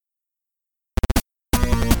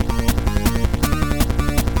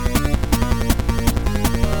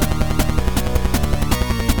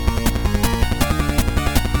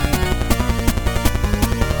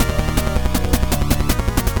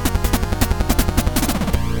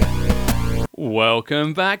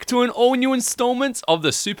Welcome back to an all-new installment of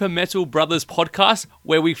the Super Metal Brothers podcast,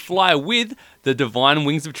 where we fly with the divine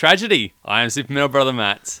wings of tragedy. I am Super Metal Brother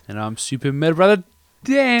Matt. And I'm Super Metal Brother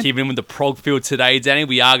Dan. Keeping in with the prog field today, Danny,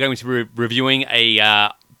 we are going to be reviewing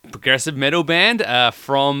a progressive metal band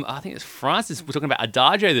from, I think it's France. We're talking about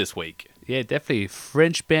Adagio this week. Yeah, definitely.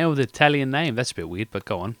 French band with an Italian name. That's a bit weird, but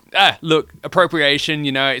go on. Look, appropriation,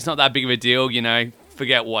 it's not that big of a deal,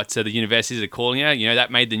 Forget what the universities are calling it. That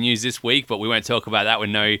made the news this week, but we won't talk about that with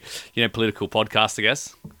no, political podcast, I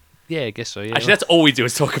guess. Yeah, I guess so, yeah. Actually, that's all we do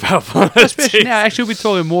is talk about politics. Especially now, we'll be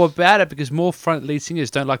talking more about it because more front lead singers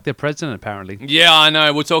don't like their president, apparently. Yeah, I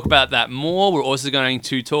know. We'll talk about that more. We're also going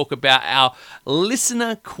to talk about our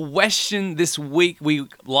listener question this week. We,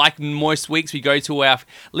 like most weeks, we go to our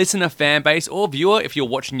listener fan base or viewer if you're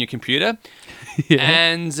watching your computer. Yeah.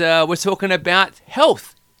 And we're talking about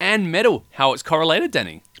health and metal, how it's correlated,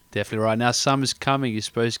 Danny. Definitely right. Now, summer's coming. You're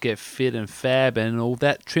supposed to get fit and fab and all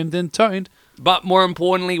that trimmed and toned. But more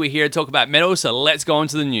importantly, we're here to talk about metal, so let's go on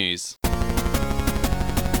to the news.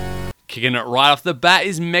 Kicking it right off the bat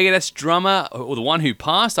is Megadeth's drummer, or the one who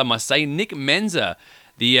passed, I must say, Nick Menza.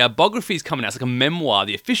 The biography is coming out. It's like a memoir,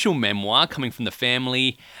 the official memoir coming from the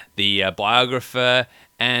family, the biographer,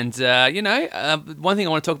 and, one thing I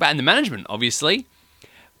want to talk about in the management, obviously.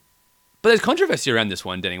 But there's controversy around this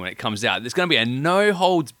one, Denny, when it comes out. There's going to be a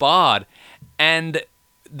no-holds-barred, and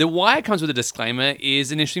the why it comes with a disclaimer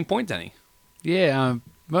is an interesting point, Danny. Yeah,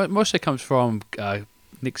 most of it comes from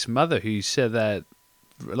Nick's mother, who said that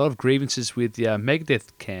a lot of grievances with the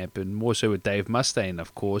Megadeth camp, and more so with Dave Mustaine,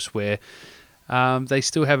 of course, where they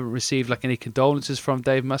still haven't received any condolences from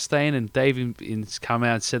Dave Mustaine, and Dave has come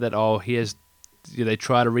out and said that he has, they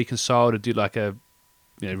try to reconcile to do a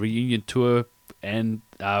reunion tour, and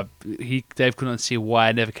Dave couldn't see why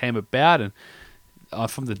it never came about, and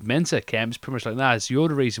from the Menza camp, it's pretty much it's you're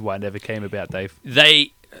the reason why it never came about, Dave.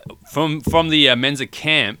 From the Menza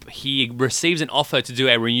camp, he receives an offer to do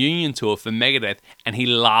a reunion tour for Megadeth, and he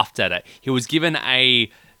laughed at it. He was given a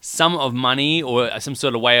sum of money or some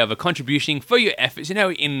sort of way of a contribution for your efforts.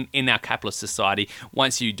 In our capitalist society,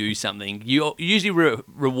 once you do something, you're usually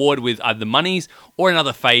reward with either monies or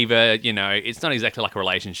another favor. It's not exactly like a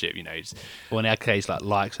relationship. Well, in our case,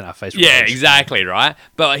 likes on our Facebook. Yeah, exactly, right.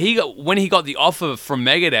 But when he got the offer from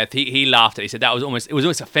Megadeth, he laughed at it. He said it was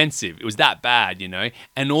almost offensive. It was that bad,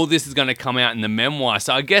 And all this is going to come out in the memoir.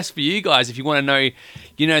 So I guess for you guys, if you want to know,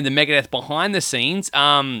 the Megadeth behind the scenes,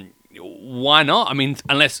 why not? I mean,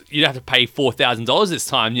 unless you'd have to pay $4,000 this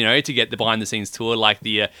time, to get the behind-the-scenes tour, like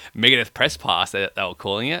the Megadeth press pass that they were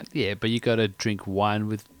calling it. Yeah, but you got to drink wine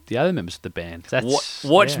with the other members of the band.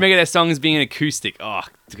 Watch Megadeth songs being an acoustic. Oh,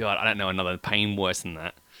 God, I don't know another pain worse than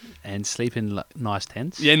that. And sleep in nice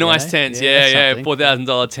tents. Yeah, nice tents. Yeah,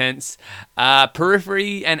 $4,000 tents.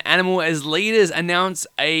 Periphery and Animal as leaders announce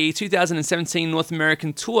a 2017 North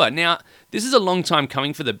American tour. Now, this is a long time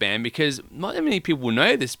coming for the band because not that many people will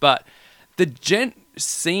know this, but the gent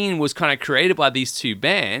scene was kind of created by these two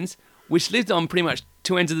bands, which lived on pretty much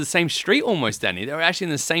two ends of the same street almost, Danny. They were actually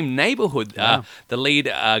in the same neighborhood. Wow. The lead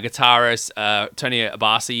guitarist, Tony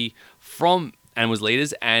Abasi from Animal's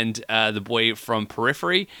leaders, and the boy from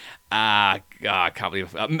Periphery, I can't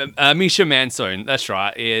believe Misha Manson. That's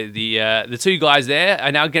right. The two guys there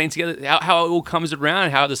are now getting together. How it all comes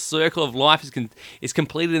around, how the circle of life is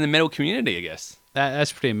completed in the metal community, I guess.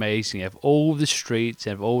 That's pretty amazing. You have all the streets,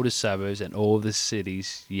 and all the suburbs, and all the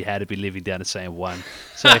cities. You had to be living down the same one.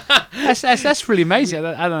 So that's really amazing.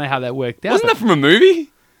 I don't know how that worked out. Wasn't that from a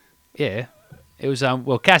movie? Yeah. It was,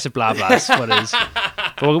 Casablanca's what it is.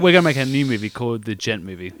 But we're going to make a new movie called The Gent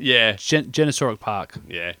Movie. Yeah. Genosauric Park.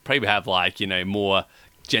 Yeah. Probably have, more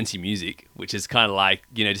genty music, which is kind of like,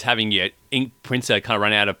 just having your ink printer kind of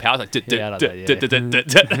run out of power. Like, Yes,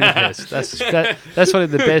 that's probably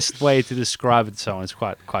the best way to describe it. So it's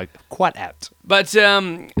quite apt. But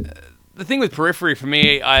the thing with Periphery for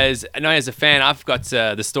me is, I know as a fan, I've got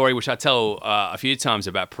the story which I tell a few times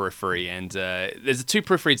about Periphery, and there's the two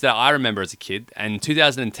Peripheries that I remember as a kid. And in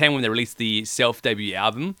 2010, when they released the self-debut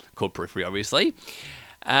album called Periphery, obviously,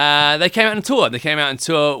 they came out on tour. They came out on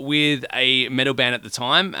tour with a metal band at the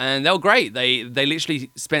time, and they were great. They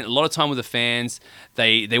literally spent a lot of time with the fans.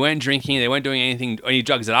 They weren't drinking. They weren't doing any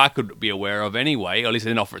drugs that I could be aware of anyway, or at least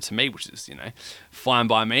they didn't offer it to me, which is, fine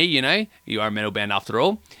by me, You are a metal band after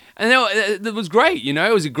all. And it was great,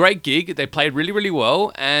 It was a great gig. They played really, really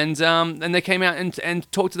well, and they came out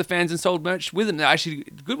and talked to the fans and sold merch with them. They're actually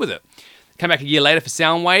good with it. Came back a year later for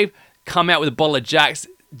Soundwave, come out with a bottle of Jack's,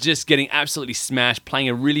 just getting absolutely smashed, playing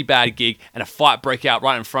a really bad gig, and a fight broke out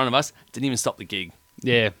right in front of us. Didn't even stop the gig.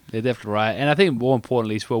 Yeah, they're definitely right. And I think more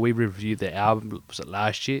importantly as well, we reviewed the album, was it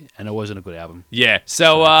last year? And it wasn't a good album. Yeah.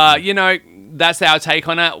 So, that's our take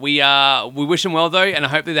on it. We wish them well, though, and I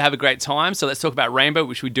hope that they have a great time. So let's talk about Rainbow,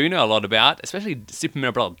 which we do know a lot about, especially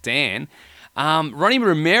Superman brother Dan. Ronnie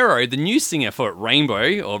Romero, the new singer for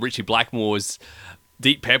Rainbow, or Richie Blackmore's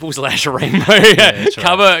Deep Purple / Rainbow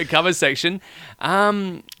cover section,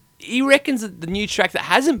 he reckons that the new track that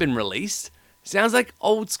hasn't been released sounds like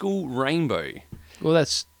old school Rainbow. Well,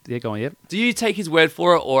 that's... Yeah, go on, yep. Do you take his word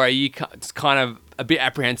for it, or are you kind of a bit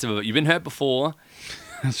apprehensive of it? You've been hurt before.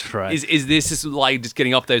 That's right. Is this just like just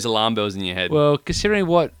getting off those alarm bells in your head? Well, considering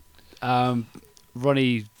what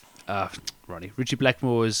Richie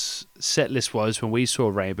Blackmore's set list was when we saw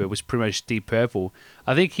Rainbow was pretty much Deep Purple,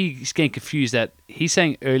 I think he's getting confused that he's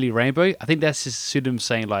saying early Rainbow. I think that's just him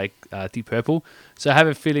saying like Deep Purple. So I have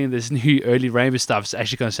a feeling this new early Rainbow stuff is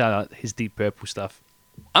actually going to sound like his Deep Purple stuff.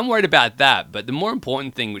 I'm worried about that, but the more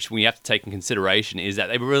important thing which we have to take in consideration is that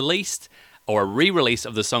they released or a re-release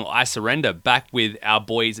of the song I Surrender back with our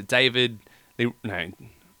boys David...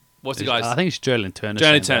 What's the guy's... I think it's Jolien Turner.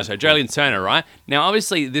 Jolien Turner, right? Now,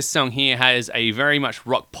 obviously, this song here has a very much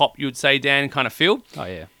rock pop, you would say, Dan, kind of feel. Oh,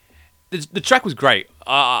 yeah. The track was great.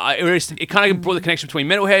 It kind of brought the connection between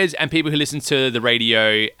metalheads and people who listen to the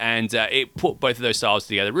radio, and it put both of those styles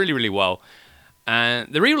together really, really well.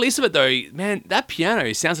 And the re-release of it, though, man, that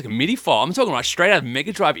piano sounds like a MIDI file. I'm talking like straight out of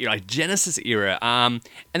Mega Drive era, like Genesis era. And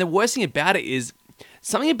the worst thing about it is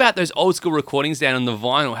something about those old school recordings down on the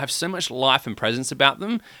vinyl have so much life and presence about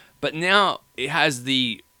them. But now it has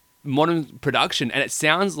the modern production, and it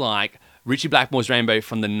sounds like Richie Blackmore's Rainbow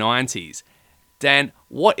from the 90s. Dan,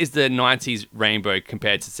 what is the 90s Rainbow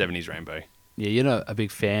compared to 70s Rainbow? Yeah, you're not a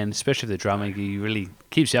big fan, especially of the drumming. He really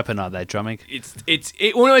keeps you up at night, that drumming.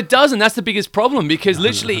 It doesn't. That's the biggest problem, because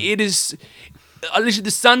literally it is... Literally,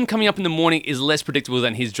 the sun coming up in the morning is less predictable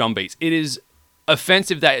than his drum beats. It is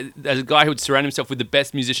offensive that as a guy who would surround himself with the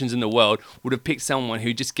best musicians in the world would have picked someone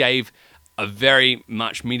who just gave a very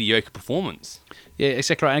much mediocre performance. Yeah,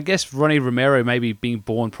 exactly right. And I guess Ronnie Romero maybe being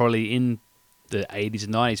born probably in the 80s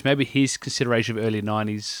and 90s, maybe his consideration of early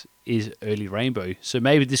 90s is early Rainbow. So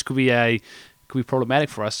maybe this could be problematic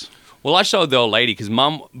for us. Well, I showed the old lady because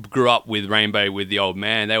Mum grew up with Rainbow with the old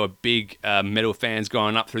man. They were big metal fans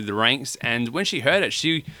growing up through the ranks, and when she heard it,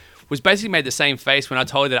 she was basically made the same face when I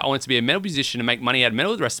told her that I wanted to be a metal musician and make money out of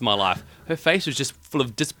metal the rest of my life. Her face was just full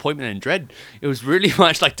of disappointment and dread. It was really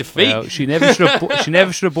much like defeat. Well, she never should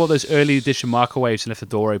have bought those early edition microwaves and left the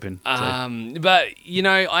door open. So. But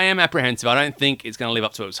I am apprehensive. I don't think it's going to live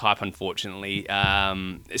up to its hype, unfortunately.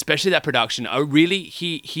 Especially that production.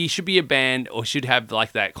 He should be a band, or should have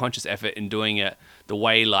like that conscious effort in doing it the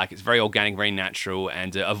way like it's very organic, very natural,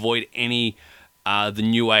 and avoid any the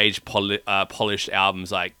new age polished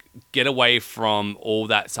albums. Like, get away from all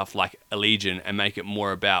that stuff like Allegiant and make it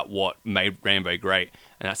more about what made Rainbow great.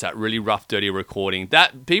 And that's that really rough, dirty recording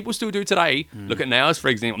that people still do today. Look at Nails, for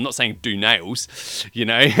example. I'm not saying do Nails,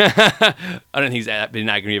 I don't think he's been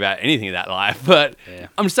angry about anything in that life, but yeah.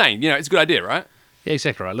 I'm just saying, it's a good idea, right? Yeah,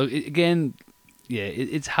 exactly right. Look, again, yeah,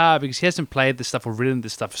 it's hard because he hasn't played this stuff or written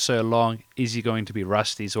this stuff for so long. Is he going to be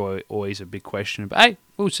rusty? Is always a big question. But hey,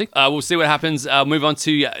 we'll see. We'll see what happens. Move on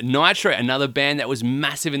to Nitro, another band that was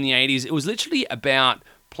massive in the 80s. It was literally about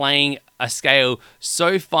playing a scale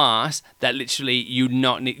so fast that literally your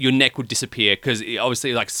neck would disappear, because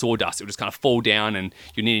obviously like sawdust, it would just kind of fall down and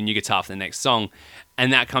you need a new guitar for the next song.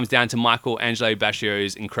 And that comes down to Michael Angelo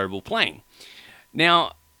Baccio's incredible playing.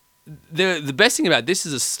 Now, the best thing about this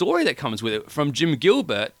is a story that comes with it from Jim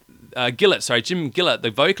Gillett,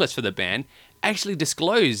 the vocalist for the band, actually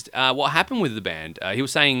disclosed what happened with the band. He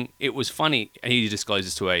was saying it was funny, and he disclosed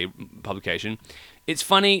this to a publication. It's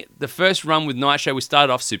funny, the first run with Nitro, we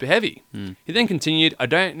started off super heavy. He then continued, I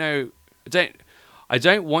don't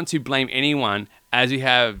want to blame anyone, as we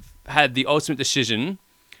have had the ultimate decision,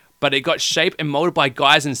 but it got shaped and molded by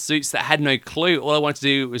guys in suits that had no clue. All I wanted to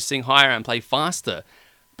do was sing higher and play faster.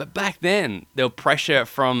 But back then, there was pressure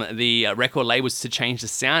from the record labels to change the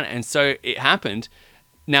sound, and so it happened.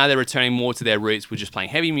 Now they're returning more to their roots with just playing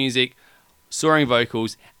heavy music, soaring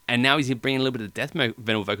vocals, and now he's bringing a little bit of death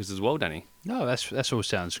metal vocals as well, Danny. No, that's all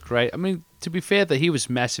sounds great. I mean, to be fair, that he was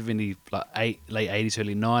massive in the late 80s,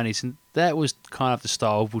 early 90s, and that was kind of the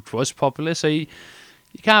style which was popular, so you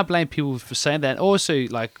can't blame people for saying that. Also,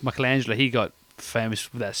 like Michelangelo, he got famous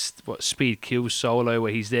for that Speed Kill solo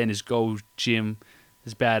where he's there in his gold gym,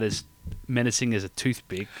 as bad as menacing as a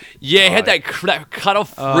toothpick. Yeah, he had that cut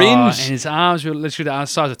off fringe. And his arms were literally the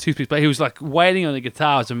size of toothpicks, but he was like waiting on the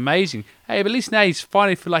guitar. It was amazing. Hey, but at least now he's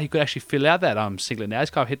finally feel like he could actually fill out that singlet now. He's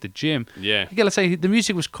kind of hit the gym. Yeah. I gotta say, the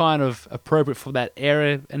music was kind of appropriate for that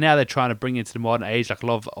era, and now they're trying to bring it into the modern age, like a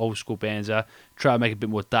lot of old school bands are, try to make a bit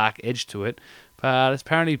more dark edge to it. But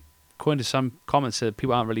apparently, according to some comments, that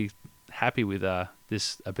people aren't really happy with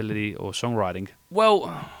this ability or songwriting.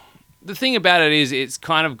 Well, the thing about it is it's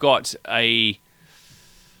kind of got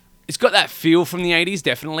it's got that feel from the 80s,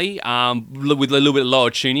 definitely, with a little bit lower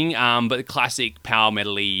tuning, but the classic power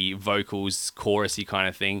metal-y vocals, chorusy kind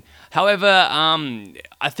of thing. However,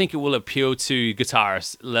 I think it will appeal to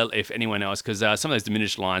guitarists, if anyone else, because some of those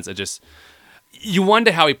diminished lines are just... You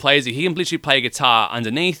wonder how he plays it. He can literally play a guitar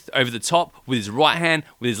underneath, over the top, with his right hand,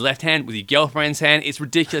 with his left hand, with your girlfriend's hand. It's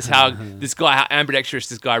ridiculous how how ambidextrous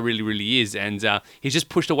this guy really, really is. And he's just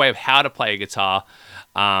pushed away of how to play a guitar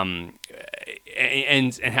and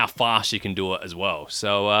how fast you can do it as well.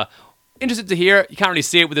 So interested to hear it. You can't really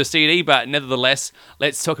see it with a CD, but nevertheless,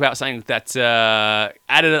 let's talk about something that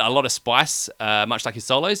added a lot of spice, much like his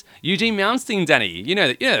solos. Eugene Malmsteen, Danny. You know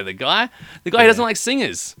the guy who doesn't like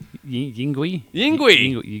singers. Yingui.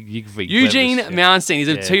 Eugene Malmsteen.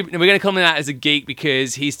 We're going to call him that as a geek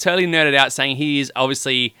because he's totally nerded out, saying he is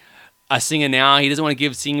obviously a singer now. He doesn't want to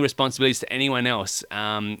give singing responsibilities to anyone else,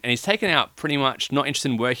 and he's taken out pretty much not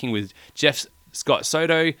interested in working with Jeff Scott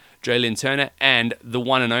Soto, Joe Lynn Turner, and the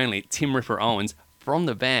one and only Tim Ripper Owens from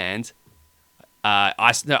the band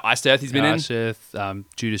Iced Earth. He's been in Iced Earth,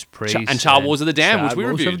 Judas Priest, and Child Wars of the Damned, which we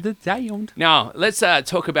reviewed. Now let's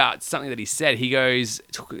talk about something that he said. He goes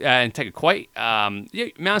and take a quote.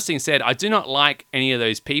 Malmsteen said, "I do not like any of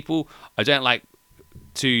those people. I don't like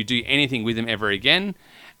to do anything with them ever again."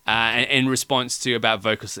 And in response to about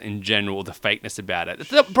vocals in general, the fakeness about it.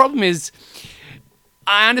 The problem is,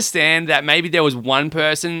 I understand that maybe there was one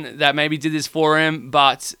person that maybe did this for him,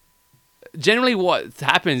 but generally what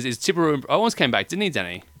happens is Tipper Owens came back, didn't he,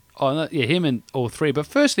 Danny? Oh, no, yeah, him and all three. But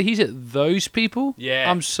firstly, he said those people. Yeah.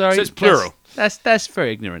 I'm sorry. So it's plural. That's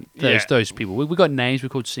very ignorant. Those people. We got names. We're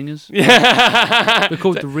called singers. Yeah. We're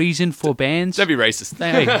called the reason for bands. Don't be racist.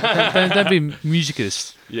 Hey, don't be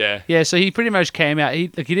musicists. Yeah. Yeah, so he pretty much came out. He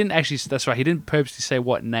didn't actually, that's right, he didn't purposely say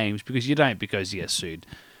what names because you don't, because he gets sued.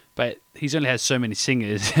 But he's only had so many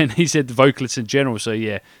singers, and he said the vocalists in general. So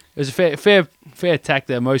yeah, it was a fair attack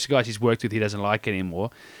that most guys he's worked with he doesn't like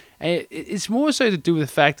anymore. And it's more so to do with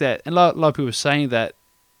the fact that, and a lot of people are saying that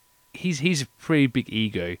he's a pretty big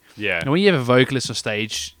ego. Yeah. And when you have a vocalist on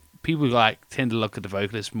stage, people tend to look at the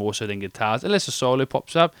vocalist more so than guitars, unless a solo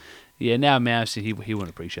pops up. Yeah, now Malmsteen, he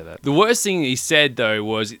wouldn't appreciate that. The worst thing he said, though,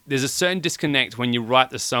 was there's a certain disconnect when you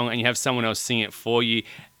write the song and you have someone else sing it for you.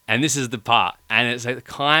 And this is the part. And it's a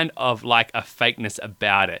kind of like a fakeness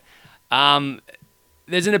about it.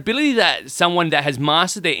 There's an ability that someone that has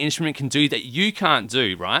mastered their instrument can do that you can't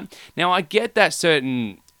do, right? Now, I get that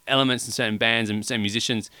certain elements and certain bands and certain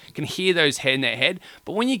musicians can hear those in their head,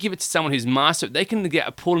 but when you give it to someone who's mastered, they can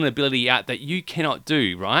pull an ability out that you cannot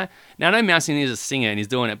do, right? Now, I know Malmsteen is a singer and he's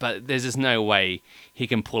doing it, but there's just no way he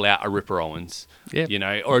can pull out a Ripper Owens,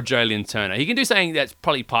 or a Joe Lynn Turner. He can do something that's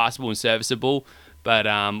probably passable and serviceable, but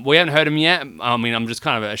we haven't heard him yet. I mean, I'm just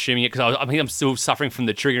kind of assuming it because I think I'm still suffering from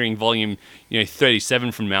the triggering volume,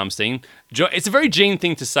 37 from Malmsteen. It's a very Gene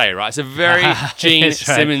thing to say, right? It's a very Gene right.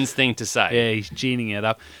 Simmons thing to say. Yeah, he's gening it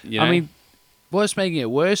up. I mean, what's making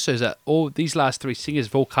it worse is that all these last three singers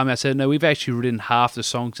have all come out and said, no, we've actually written half the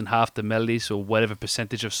songs and half the melodies, or whatever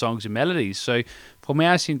percentage of songs and melodies. So for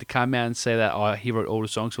Malmsteen to come out and say that he wrote all the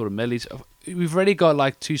songs, all the melodies, we've already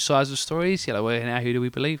got two sides of stories. Now who do we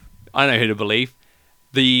believe? I know who to believe.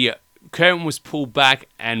 The curtain was pulled back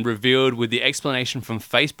and revealed with the explanation from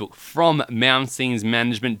Facebook from Malmsteen's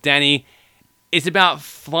management. Danny, it's about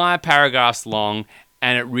 5 paragraphs long,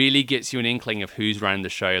 and it really gets you an inkling of who's running the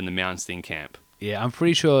show in the Malmsteen camp. Yeah, I'm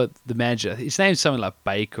pretty sure the manager, his name's something like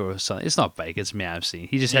Baker or something. It's not Baker, it's Malmsteen.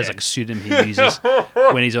 He just has a pseudonym he uses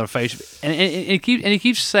when he's on Facebook. And he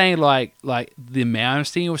keeps saying like the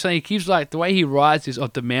Malmsteen or something. He keeps the way he writes is,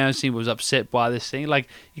 the Malmsteen was upset by this thing.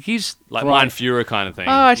 He keeps Mein Führer kind of thing.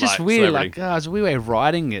 Oh, it's just weird. It's a weird way of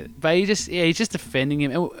writing it. But he's just defending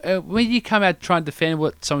him. And when you come out trying to defend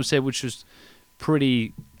what someone said, which was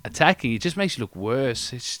pretty attacking, it just makes you look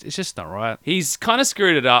worse. It's just not right. He's kind of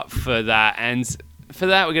screwed it up for that, and for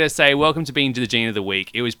that we're going to say welcome to being the Gene of the Week.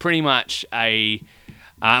 It was pretty much we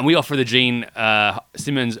offer the Gene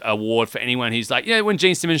Simmons Award for anyone who's when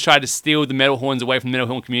Gene Simmons tried to steal the metal horns away from the metal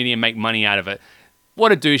horn community and make money out of it.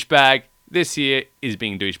 What a douchebag. This year is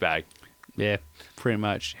being douchebag. Yeah, pretty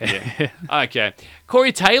much. Yeah. Okay.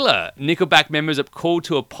 Corey Taylor, Nickelback members are called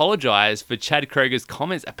to apologize for Chad Kroeger's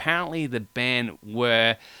comments. Apparently, the band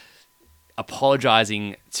were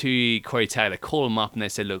apologizing to Corey Taylor. They called him up and they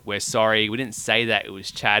said, look, we're sorry. We didn't say that. It was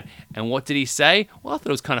Chad. And what did he say? Well, I thought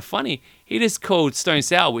it was kind of funny. He just called Stone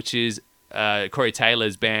Sour, which is Corey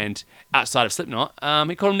Taylor's band outside of Slipknot.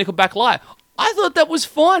 He called him Nickelback Light. I thought that was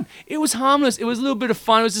fun. It was harmless. It was a little bit of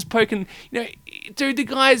fun. It was just poking, dude, the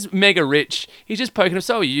guy's mega rich. He's just poking him.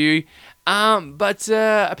 So are you. But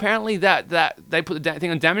apparently that they put the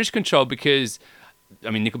thing on damage control because,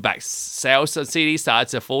 I mean, Nickelback's sales on CD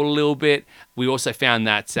started to fall a little bit. We also found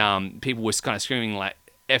that people were kind of screaming like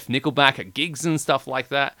F Nickelback at gigs and stuff like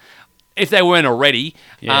that, if they weren't already.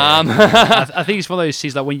 Yeah. I think it's one of those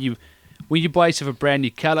things like when you buy yourself a brand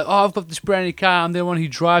new car, like, oh, I've got this brand new car, I'm the one who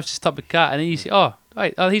drives this type of car, and then you say, oh,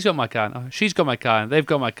 wait, he's got my car, oh, she's got my car, and they've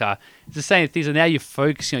got my car. It's the same thing, so now you're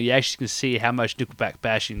focusing on, you actually can see how much Nickelback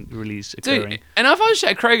bashing really is occurring. Dude, and I've always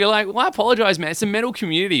said, Kroeger, like, well, I apologize, man. It's a metal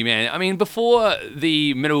community, man. I mean, before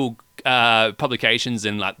the metal publications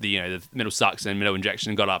and like the Metal Sucks and Metal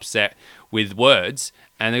Injection got upset with words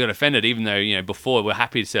and they got offended, even though before we're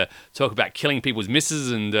happy to talk about killing people's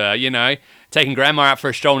misses and taking grandma out for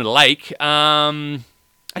a stroll in the lake. I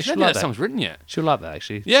don't know that song's written yet. She'll like that,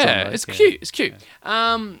 actually. Yeah, it's cute. It's cute.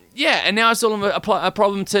 Yeah. And now it's all a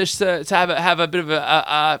problem to have a bit of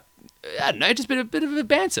a I don't know, just a bit of a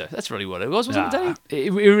banter. That's really what it was, wasn't it, Danny?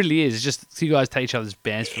 It really is. It's just you guys take each other's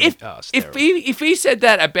bands. If he said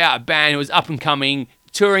that about a band who was up and coming,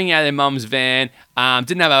 touring out of their mum's van,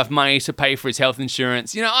 didn't have enough money to pay for his health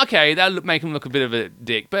insurance, okay, that would make him look a bit of a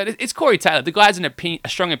dick. But it's Corey Taylor. The guy has a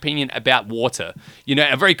strong opinion about water.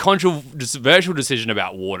 A very controversial decision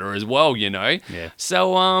about water as well. Yeah.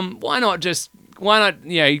 So why not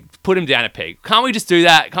put him down a peg? Can't we just do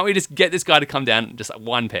that? Can't we just get this guy to come down just like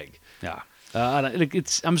one peg? Yeah.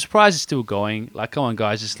 I'm surprised it's still going. Like, come on,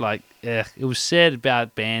 guys. It's like, it was said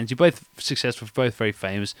about bands. You're both successful, both very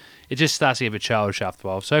famous. It just starts to get a bit childish after a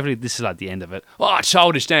while. So hopefully this is like the end of it. Oh,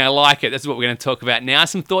 childish, Dan. I like it. That's what we're going to talk about now.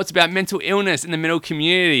 Some thoughts about mental illness in the metal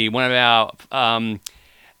community. One of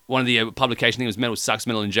the publications, I think it was Metal Sucks,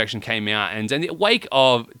 Metal Injection, came out. And in the wake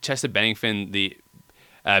of Chester Bennington,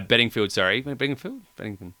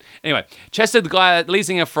 Bennington. Anyway, Chester, the guy, lead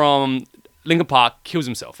singer from Linkin Park, kills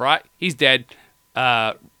himself, right? He's dead.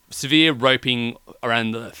 Severe roping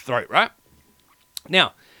around the throat, right?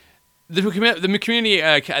 Now, the community,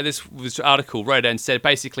 this article wrote and said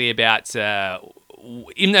basically about,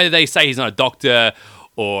 even though they say he's not a doctor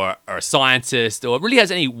or a scientist or really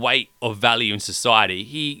has any weight or value in society,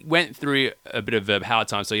 he went through a bit of a hard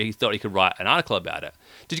time, so he thought he could write an article about it.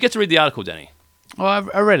 Did you get to read the article, Danny? Well,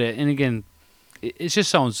 I read it, and again, it's just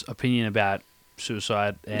someone's opinion about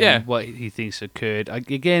suicide and what he thinks occurred.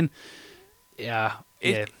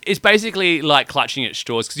 It's basically like clutching at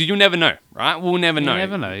straws because you'll never know, right? We'll never know. You'll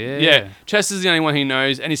never know, yeah. Chester's the only one who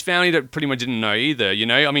knows, and his family that pretty much didn't know either,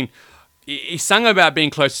 I mean, he sung about being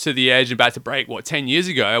close to the edge and about to break, 10 years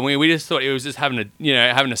ago, and we just thought he was just having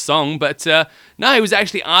a song, but no, he was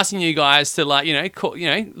actually asking you guys to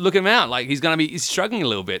look him out, like he's struggling a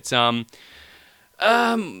little bit.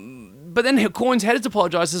 But then Korn's had to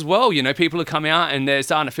apologise as well. People have come out and they're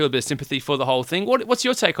starting to feel a bit of sympathy for the whole thing. What's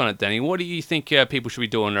your take on it, Danny? What do you think people should be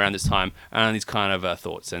doing around this time, around these kind of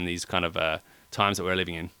thoughts and these kind of times that we're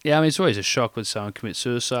living in? Yeah, I mean, it's always a shock when someone commits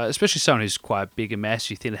suicide, especially someone who's quite big and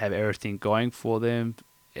massive. You think they have everything going for them.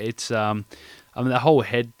 It's, the whole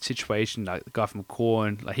head situation, like the guy from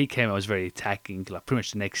Korn, like he came out, was very attacking, like pretty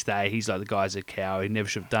much the next day. He's like, the guy's a cow, he never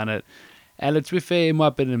should have done it. And to be fair, it might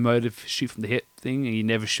have been an emotive shoot from the hip thing, and you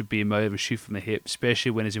never should be emotive and shoot from the hip, especially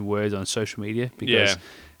when it's in words on social media, because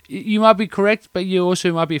you might be correct, but you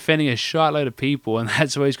also might be offending a shitload of people, and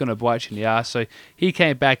that's always going to bite you in the ass. So he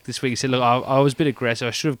came back this week and said, look, I was a bit aggressive.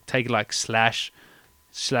 I should have taken like slash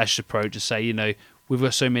approach to say, we've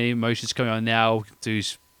got so many emotions coming on now, we can do,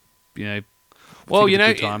 well,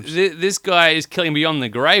 this guy is killing beyond the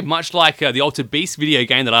grave, much like the Altered Beast video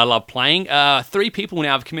game that I love playing. 3 people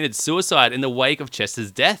now have committed suicide in the wake of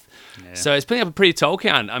Chester's death. Yeah. So it's putting up a pretty toll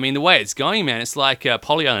count. I mean, the way it's going, man, it's like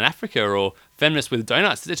Polio in Africa or Feminists with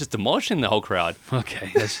Donuts. They're just demolishing the whole crowd.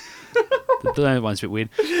 Okay, the donut one's a bit weird.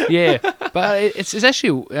 Yeah, but it's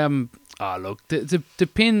actually, look, to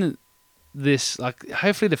pin this, like,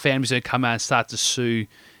 hopefully the families going to come out and start to sue,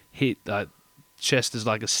 Chester's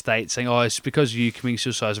like a state saying, "Oh, it's because you committing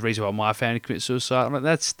suicide is the reason why my family commits suicide." I'm like,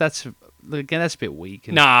 that's a bit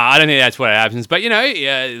weak. Nah, I don't think that's what happens. But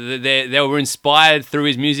they were inspired through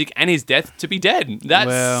his music and his death to be dead.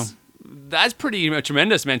 That's pretty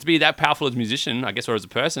tremendous, man. To be that powerful as a musician, I guess, or as a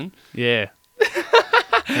person. Yeah.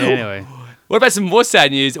 Anyway, What about some more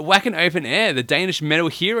sad news? Wacken Open Air, the Danish metal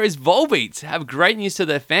heroes Volbeat, have great news to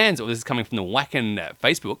their fans. Or this is coming from the Wacken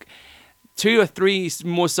Facebook. 2 or 3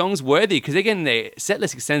 more songs worthy because they're getting their set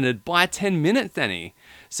list extended by 10 minutes, Danny.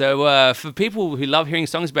 So for people who love hearing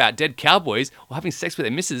songs about dead cowboys or having sex with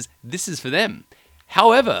their missus, this is for them.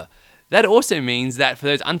 However, that also means that for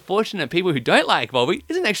those unfortunate people who don't like Volbeat,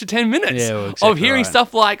 there's an extra 10 minutes of hearing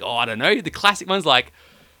stuff like, I don't know, the classic ones like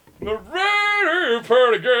The Ready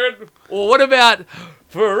Pretty Good. Or what about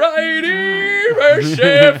Variety,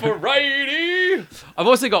 Variety? I've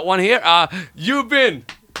also got one here. You've been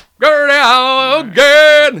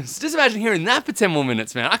again. So just imagine hearing that for 10 more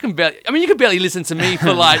minutes, man. You could barely listen to me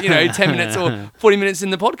for 10 minutes or 40 minutes in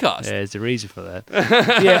the podcast. Yeah, there's a reason for that.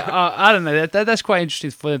 I don't know. That's quite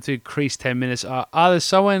interesting for them to increase 10 minutes. Either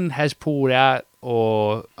someone has pulled out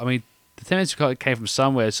or, the 10 minutes came from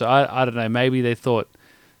somewhere. So I don't know. Maybe they thought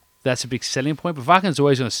that's a big selling point. But Wacken's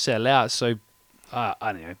always going to sell out. So I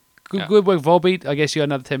don't know. Good work, Volbeat. I guess you got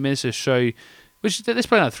another 10 minutes to show. Which there's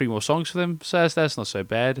probably another 3 more songs for them, so that's not so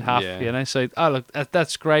bad. So look,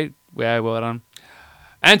 that's great. Yeah, well done.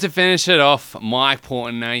 And to finish it off, Mike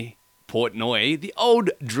Portnoy, the old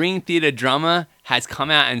Dream Theater drummer, has come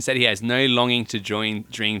out and said he has no longing to join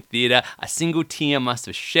Dream Theater. A single tear must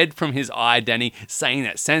have shed from his eye, Danny, saying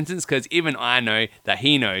that sentence, because even I know that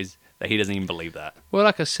he knows that he doesn't even believe that. Well,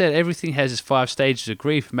 like I said, everything has its 5 stages of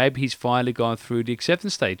grief. Maybe he's finally gone through the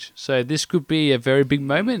acceptance stage. So this could be a very big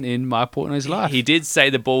moment in Mike Portnoy's life. He did say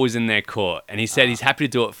the ball was in their court, and he said he's happy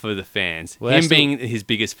to do it for the fans. Well, him being his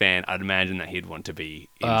biggest fan, I'd imagine that he'd want to be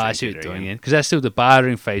in I see what you're doing, because that's still the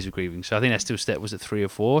bartering phase of grieving. So I think that's still step, was it 3 or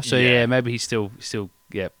 4? So maybe he's still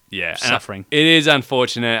suffering. It is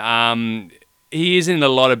unfortunate. He is in a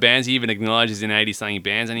lot of bands. He even acknowledges in 80-something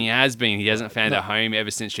bands, and he has been. He hasn't found a home ever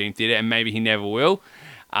since Dream Theater, and maybe he never will.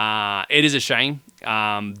 It is a shame.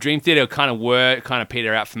 Dream Theater kind of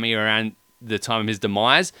peter out for me around the time of his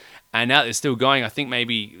demise, and now they're still going. I think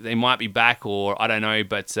maybe they might be back, or I don't know,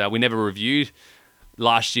 but we never reviewed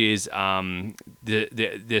last year's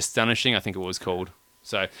the Astonishing, I think it was called.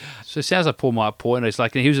 So it sounds like poor Mike Portnoy. It's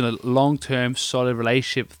like he was in a long-term, solid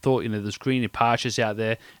relationship. Thought there's greener pastures out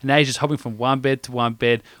there, and now he's just hopping from one bed to one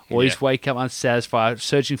bed, or he's wake up unsatisfied,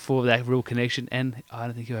 searching for that real connection. And I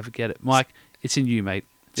don't think he'll ever get it. Mike, it's in you, mate.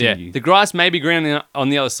 It's in you. The grass may be green on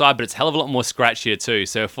the other side, but it's a hell of a lot more scratchier too.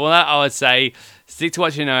 So for that, I would say stick to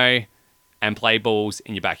what you know and play balls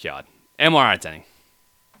in your backyard. Am I right, Danny?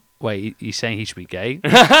 Wait, you're saying he should be gay? He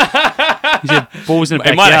said balls in the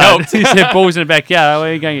backyard. It might have helped. He said balls in the backyard.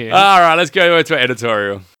 Where are you going here? All right, let's go to our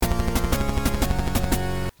editorial.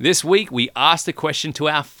 This week, we asked a question to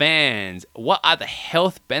our fans. What are the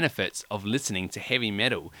health benefits of listening to heavy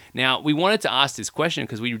metal? Now, we wanted to ask this question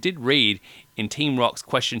because we did read in Team Rock's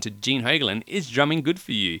question to Gene Hoglan, is drumming good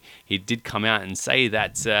for you? He did come out and say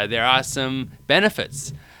that there are some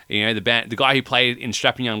benefits. The guy who played in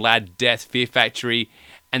Strapping Young Lad, Death, Fear Factory,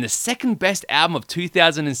 and the second best album of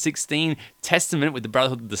 2016, Testament with the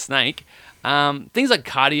Brotherhood of the Snake. Things like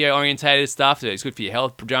cardio-orientated stuff, so it's good for your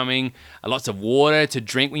health, drumming. Lots of water to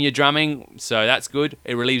drink when you're drumming, so that's good.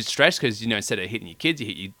 It relieves stress because, instead of hitting your kids,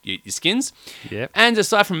 you hit your skins. Yep. And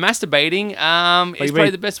aside from masturbating, it's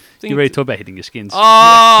probably the best thing. You already talked about hitting your skins. Oh,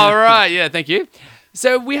 right. Yeah, thank you.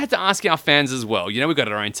 So we had to ask our fans as well. We've got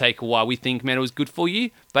our own take of why we think metal is good for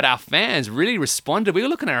you, but our fans really responded. We were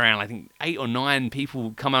looking around, I think 8 or 9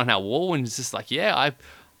 people come on our wall, and it's just like, I've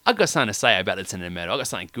got something to say about listening to metal. I've got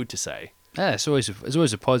something good to say. Yeah, it's always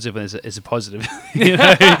a positive, and it's a positive. We just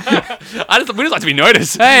like to be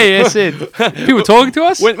noticed. Hey, that's it. People talking to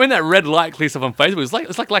us. When that red light clicks up on Facebook,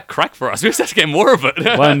 it's like crack for us. We just have to get more of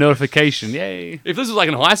it. One notification, yay! If this was like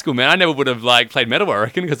in high school, man, I never would have played metal. I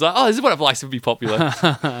reckon because this is what it likes to be popular.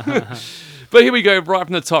 But here we go, right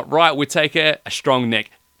from the top right. We take a strong neck.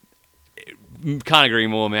 Can't agree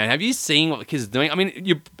more, man. Have you seen what the kids are doing? I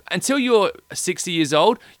mean, until you're 60 years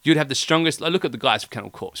old, you'd have the strongest. Look at the guys from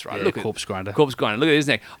Cannibal Corpse, right? Yeah, Look corpse grinder. Corpse grinder. Look at his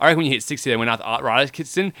neck. I reckon when you hit 60, when arthritis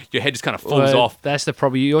kicks in, your head just kind of falls off. That's the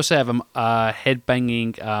problem. You also have head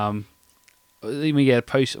banging. You get a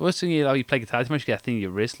post. What's the thing you play guitar too much? You get a thing in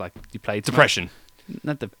your wrist, like you play depression.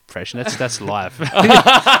 Not depression. That's life.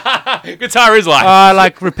 Guitar is life.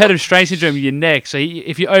 Like repetitive strain syndrome in your neck. So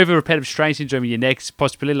if you're over repetitive strain syndrome in your neck, it's a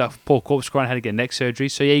possibility. Like Paul Corpse Grinder had to get neck surgery.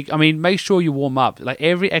 So make sure you warm up. Like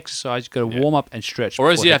every exercise, you've got to warm up and stretch.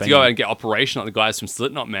 Or else you have to go out and get operation like the guys from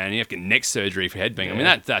Slipknot, man. You have to get neck surgery for headbang. Yeah. I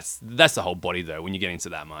mean that's the whole body though. When you get into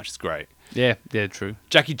that much, it's great. Yeah, true.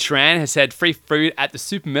 Jackie Tran has said free food at the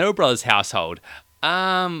Super Metal Brothers household.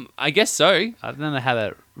 I guess so. I don't know how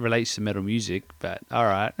that relates to metal music, but all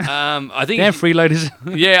right. I think Damn freeloaders.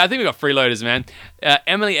 yeah, I think we got freeloaders, man.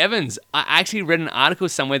 Emily Evans, I actually read an article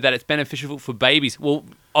somewhere that it's beneficial for babies. Well,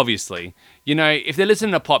 obviously, if they're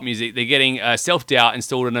listening to pop music, they're getting self-doubt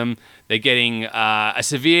installed in them. They're getting a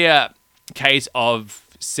severe case of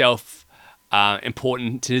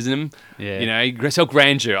importantism. Yeah.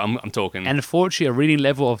 Self-grandeur, I'm talking. And unfortunately, a reading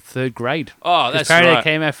level of 3rd grade. Oh, that's apparently right. they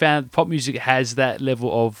came out found pop music has that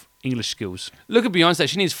level of English skills. Look at Beyonce.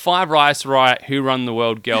 She needs 5 Rice Riot, Who Run the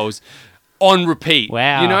World girls on repeat.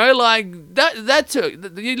 Wow.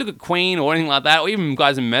 That you look at Queen or anything like that, or even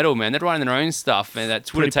guys in metal, man, they're writing their own stuff, and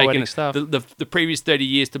that's would have Pretty taken poetic stuff. the previous 30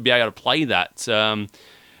 years to be able to play that. So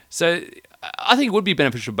I think it would be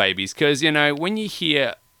beneficial for babies because, when you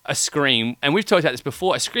hear a scream, and we've talked about this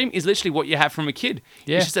before, a scream is literally what you have from a kid.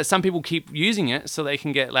 Yeah. It's just that some people keep using it so they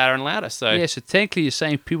can get louder and louder. So Yeah, so technically you're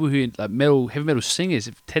saying people who like heavy metal singers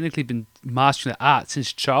have technically been mastering the art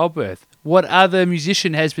since childbirth. What other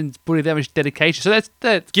musician has been putting that much dedication? So that's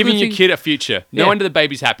giving good your thing. kid a future. No Yeah. wonder the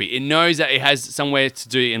baby's happy. It knows that it has somewhere to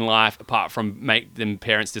do in life apart from make them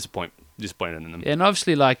parents disappointed in them. Yeah, and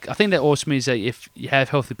obviously, I think that also means that if you have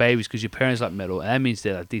healthy babies because your parents like metal, and that means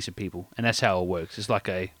they're decent people, and that's how it works. It's like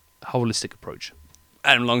a holistic approach.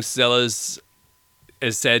 Adam Longsellers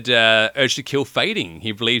has said, urge to kill fading.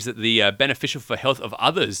 He believes that the beneficial for health of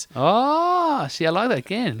others. Oh, see, I like that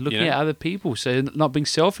again. Looking You know? at other people, so not being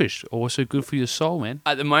selfish, also good for your soul, man.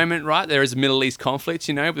 At the moment, right, there is a Middle East conflict,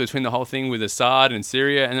 between the whole thing with Assad and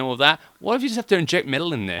Syria and all of that. What if you just have to inject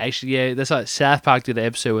metal in there? Actually, yeah, that's like South Park did an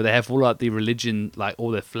episode where they have all the religion,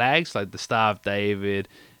 all their flags, like the Star of David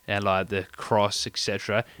and the cross,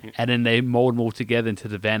 etc. And then they mold them all together into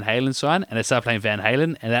the Van Halen sign, and they start playing Van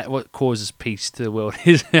Halen, and that what causes peace to the world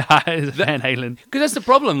is Van Halen. Because that's the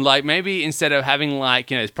problem. Maybe instead of having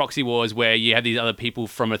there's proxy wars where you have these other people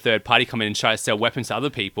from a third party come in and try to sell weapons to other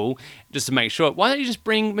people just to make sure, why don't you just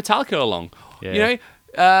bring Metallica along? Yeah.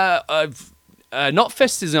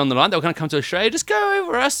 Knotfest is on the line. They were going to come to Australia. Just go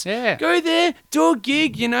over us. Yeah. Go there, do a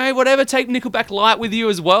gig, whatever. Take Nickelback Light with you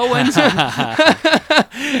as well. And,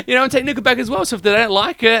 and take Nickelback as well. So if they don't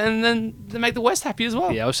like it, and then they make the West happy as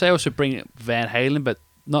well. Yeah, I would say also bring Van Halen, but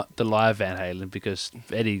not the live Van Halen because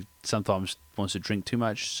Eddie sometimes wants to drink too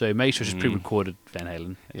much. So make sure it's pre-recorded Van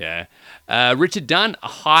Halen. Yeah. Richard Dunn, a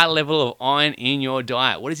high level of iron in your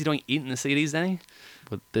diet. What is he doing eating the CDs, Danny?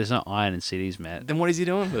 But there's no iron in CDs, Matt. Then what is he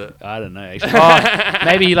doing with it? I don't know, actually.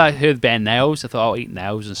 Maybe he heard the band Nails. I thought I'll eat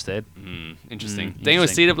Nails instead. Interesting. Daniel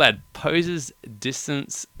Cedarblad, posers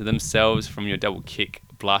distance themselves from your double kick,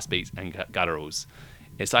 blast beats, and gutturals.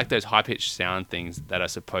 It's like those high-pitched sound things that are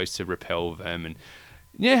supposed to repel vermin.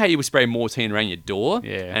 You know how you would spray Mortine around your door?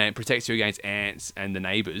 Yeah. And it protects you against ants and the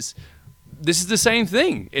neighbours? This is the same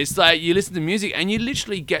thing. It's like you listen to music and you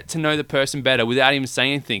literally get to know the person better without even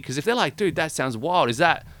saying anything. Because if they're like, dude, that sounds wild. Is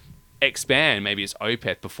that Expand? Maybe it's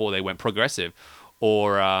Opeth before they went progressive.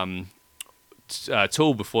 Or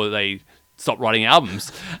Tool before they stopped writing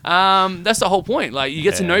albums. That's the whole point. You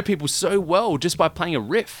get to know people so well just by playing a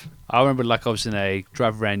riff. I remember I was in a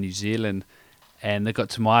drive around New Zealand and it got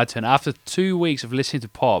to my turn. After 2 weeks of listening to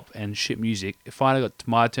pop and shit music, it finally got to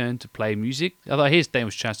my turn to play music. I thought, here's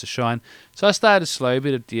Daniel's chance to shine. So I started slow, a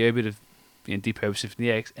bit of Dio, a bit of Deep Purple Symphony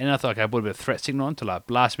X, and I thought I put a bit of threat signal on to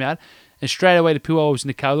blast me out. And straight away the people I was in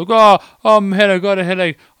the car were I'm headache, I got a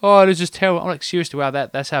headache. Oh, this is terrible. I'm like, seriously, wow,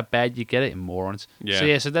 that's how bad you get it, you morons.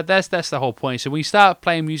 Yeah. So that's the whole point. So when you start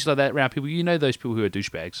playing music like that around people, you know those people who are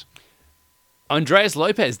douchebags. Andreas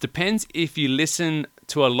Lopez, depends if you listen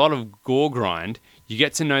to a lot of gore grind, you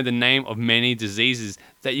get to know the name of many diseases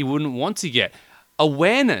that you wouldn't want to get.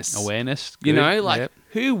 Awareness. Good. Yep.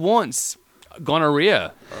 Who wants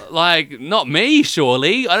gonorrhea? Not me,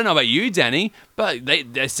 surely. I don't know about you, Danny, but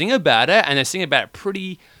they sing about it, and they sing about it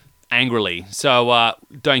pretty angrily. So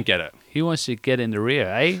don't get it. He wants to get in the rear,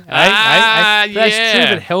 eh? Yeah. That's true,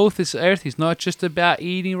 but health is earth. It's not just about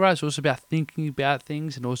eating right. It's also about thinking about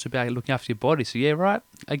things and also about looking after your body. So, yeah, right.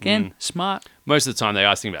 Again, smart. Most of the time, they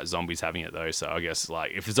are thinking about zombies having it, though. So I guess,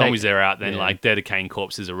 if the zombies are out, then, they're decaying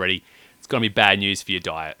corpses already. It's going to be bad news for your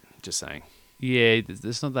diet. Just saying. Yeah,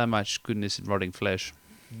 there's not that much goodness in rotting flesh.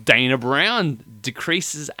 Dana Brown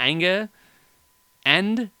decreases anger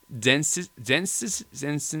and densities.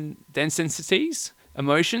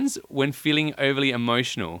 Emotions when feeling overly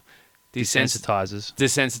emotional.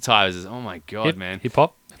 Desensitizes. Oh my God, man. Hip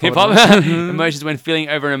hop. Emotions when feeling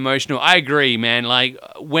over emotional. I agree, man.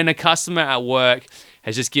 When a customer at work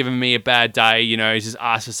has just given me a bad day, he's just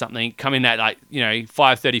asked for something, come in at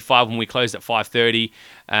 5:35 when we closed at 5:30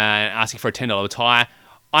 and asking for a $10 tire.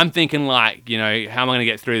 I'm thinking like, you know, how am I going to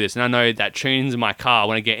get through this? And I know that tunes in my car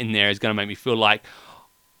when I get in there is going to make me feel like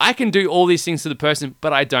I can do all these things to the person,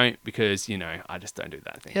 but I don't because, you know, I just don't do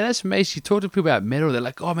that thing. Yeah, that's amazing. You talk to people about metal, they're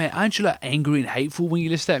like, "Oh man, aren't you like angry and hateful when you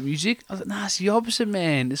listen to that music?" I was like, "Nah, it's the opposite,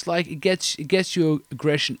 man. It's like it gets your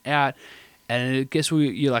aggression out, and it gets all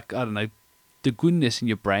your like, I don't know, the goodness in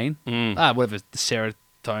your brain. Whatever the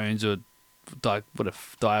serotonins or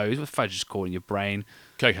diodes, what fudge is called in your brain.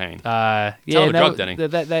 Cocaine. Yeah, Tell the drug, Danny.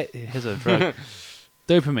 That has a drug.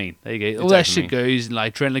 Dopamine. There you go. All that shit goes, and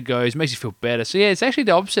like adrenaline goes, makes you feel better. So yeah, it's actually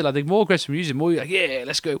the opposite. I think more aggressive music, more you're like, yeah,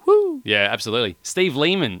 let's go, woo. Yeah, absolutely. Steve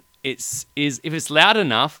Lehman. If it's loud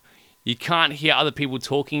enough, you can't hear other people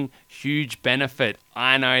talking. Huge benefit.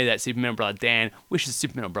 I know that Super Metal Brother Dan wishes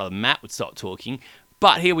Super Metal Brother Matt would stop talking,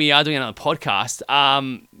 but here we are doing another podcast.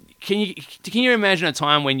 Can you imagine a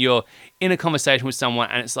time when you're in a conversation with someone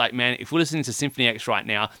and it's like, man, if we're listening to Symphony X right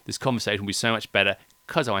now, this conversation will be so much better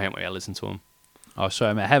because I won't be able to listen to them. Oh,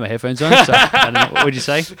 sorry, mate. I had my headphones on, so I don't know. What would you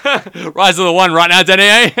say? Rise of the One right now, Danny,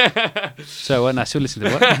 eh? So what? I still listen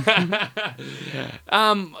to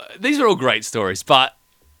what? These are all great stories, but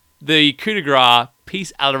the coup de grace,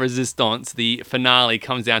 Peace à la Resistance, the finale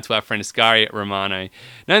comes down to our friend Ascari Romano.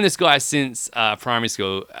 Known this guy since primary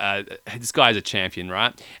school. This guy is a champion,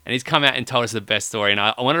 right? And he's come out and told us the best story, and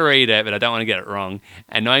I want to read it, but I don't want to get it wrong.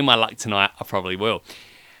 And knowing my luck tonight, I probably will.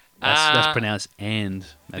 That's pronounced and.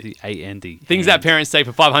 The A-N-D. Things that parents say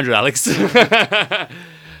for 500, Alex. Okay,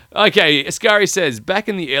 Ascari says, back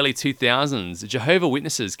in the early 2000s, Jehovah's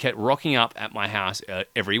Witnesses kept rocking up at my house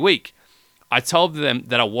every week. I told them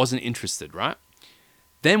that I wasn't interested, right?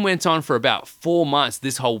 Then went on for about 4 months,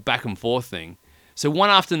 this whole back and forth thing. So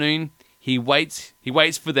one afternoon, he waits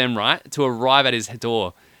for them, right, to arrive at his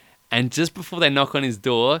door. And just before they knock on his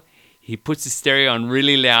door, he puts his stereo on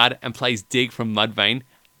really loud and plays Dig from Mudvayne.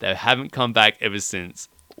 They haven't come back ever since.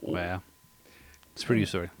 Wow. It's a pretty good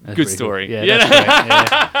story. Good story. Cool. Yeah, that's great.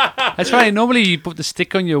 Yeah. That's funny. Normally you put the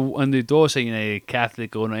stick on the door saying, you know, you're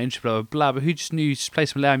Catholic or not interested, blah, blah, blah, but who just knew you just play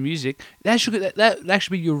some loud music? That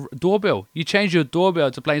should be your doorbell. You change your doorbell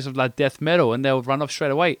to playing something like death metal and they'll run off straight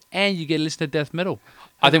away and you get to listen to death metal.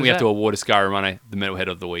 I think we have to award Ascari Romano the Metalhead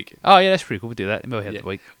of the Week. Oh, yeah, that's pretty cool. We'll do that. Metalhead of the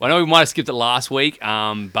Week. Well, I know we might have skipped it last week,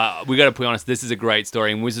 but we got to be honest, this is a great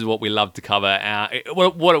story, and this is what we love to cover.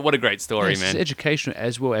 What a great story, man. It's educational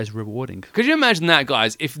as well as rewarding. Could you imagine that,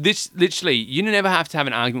 guys? If this, literally, you never have to have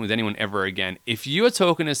an argument with anyone ever again. If you are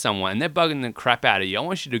talking to someone and they're bugging the crap out of you, I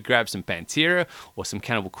want you to grab some Pantera or some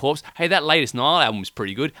Cannibal Corpse. Hey, that latest Nile album is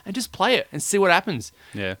pretty good, and just play it and see what happens.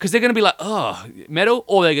 Yeah. Because they're going to be like, oh, metal,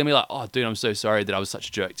 or they're going to be like, oh, dude, I'm so sorry that I was such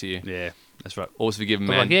a jerk to you. Yeah. That's right. Always forgiven,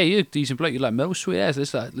 man. Like, yeah, you're a decent bloke. You like metal, sweet ass.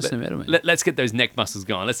 Let's listen to metal, man. Let's get those neck muscles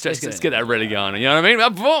going. Let's get that really going. You know what I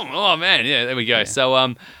mean? Boom! Oh man, yeah, there we go. Yeah. So,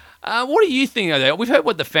 what do you think of that? We've heard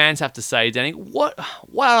what the fans have to say, Danny. What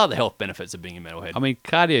are the health benefits of being a metalhead? I mean,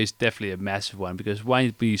 cardio is definitely a massive one because one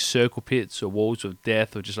would be circle pits or walls of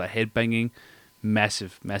death or just like head banging.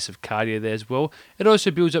 Massive cardio there as well. It also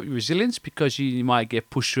builds up your resilience because you might get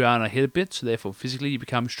pushed around or hit a bit, so therefore physically you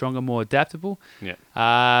become stronger, more adaptable.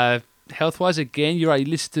 Yeah. Health-wise, again, you're right.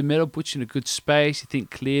 You listen to metal, puts you in a good space. You think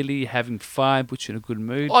clearly, you're having fun, puts you in a good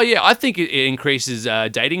mood. Oh yeah, I think it increases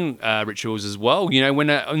dating rituals as well. You know, when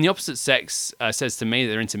the opposite sex says to me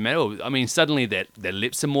they're into metal, I mean, suddenly their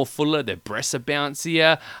lips are more fuller, their breasts are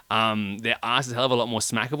bouncier, their ass is a hell of a lot more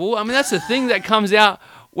smackable. I mean, that's the thing that comes out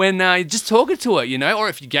when you're just talking to it, you know, or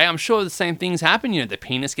if you're gay, I'm sure the same things happen. You know, the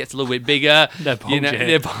penis gets a little bit bigger. Their bulge, you know,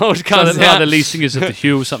 their bulge comes so out. The lead singers of the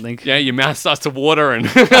Hue or something. Yeah, your mouth starts to water and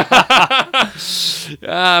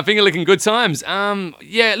finger licking good times.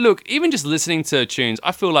 Yeah, look, even just listening to tunes,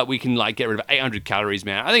 I feel like we can like get rid of 800 calories,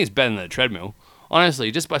 man. I think it's better than a treadmill.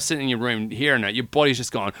 Honestly, just by sitting in your room hearing it, your body's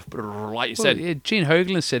just gone, like you said. Yeah, Gene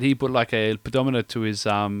Hoglan said he put like a pedometer to his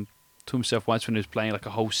to himself once when he was playing like a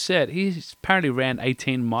whole set. He apparently ran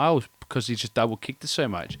 18 miles because he just double kicked it so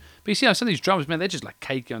much. But you see, some of these drums, man, they're just like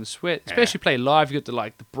cake on sweat. Especially play live, you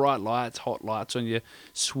got the bright lights, hot lights on you,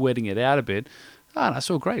 sweating it out a bit. Oh, that's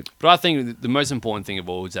all great. But I think the most important thing of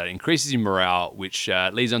all is that it increases your morale, which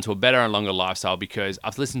leads on to a better and longer lifestyle. Because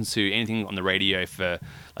I've listened to anything on the radio for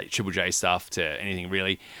like Triple J stuff to anything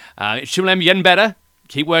really. Triple M getting better.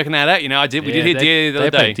 Keep working at it. You know, we did hear Deer the other day.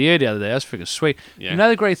 They played Deer the other day. That's freaking sweet. Yeah.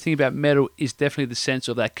 Another great thing about metal is definitely the sense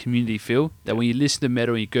of that community feel. That when you listen to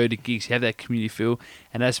metal and you go to gigs, you have that community feel.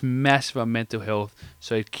 And that's massive on mental health.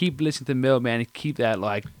 So keep listening to metal, man, and keep that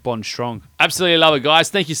like bond strong. Absolutely love it, guys.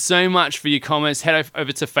 Thank you so much for your comments. Head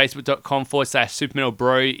over to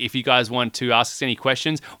facebook.com/supermetalbro if you guys want to ask us any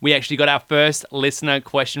questions. We actually got our first listener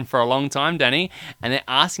question for a long time, Danny, and they're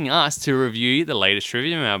asking us to review the latest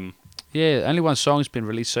Trivium album. Yeah, only one song's been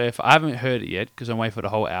released so far. I haven't heard it yet because I'm waiting for the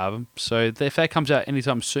whole album. So if that comes out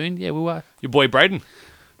anytime soon, yeah, we are. Your boy Braden.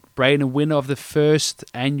 Braden, winner of the first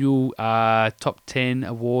annual Top 10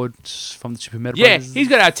 awards from the Super Metal Yeah, Brothers. he's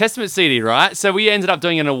got our Testament CD, right? So we ended up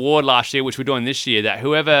doing an award last year, which we're doing this year, that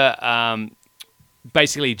whoever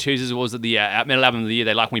basically chooses was the metal album of the year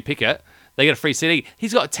they like when we pick it, they get a free CD.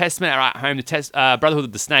 He's got a Testament at home, the Brotherhood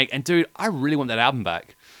of the Snake, and dude, I really want that album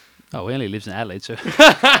back. Oh, he only lives in Adelaide, so...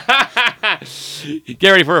 Get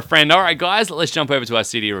ready for a friend. All right, guys, let's jump over to our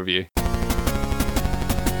CD review.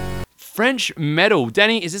 French metal.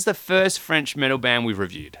 Danny, is this the first French metal band we've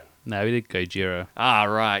reviewed? No, we did Gojira. Ah,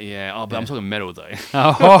 right, yeah. Oh, but I'm talking metal, though.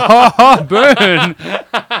 Oh, burn!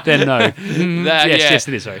 Then no. Yes,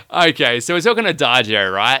 it is, sorry. Okay, so we're talking to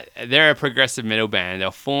Darjo, right? They're a progressive metal band. They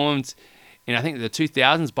were formed in, I think, the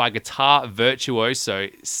 2000s by guitar virtuoso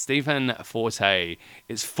Stephen Forte.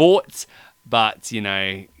 It's Fort, but, you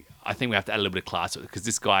know, I think we have to add a little bit of class to it because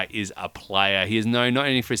this guy is a player. He is known not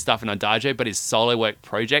only for his stuff in Adagio, but his solo work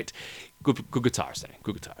project. Good guitarist, eh?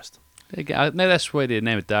 Good guitarist. Maybe that's where the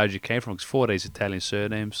name of Darjo came from because 4 days Italian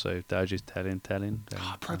surname, so Darjo's Italian.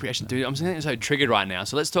 Appropriation, dude. I'm so triggered right now.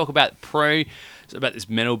 So let's talk about about this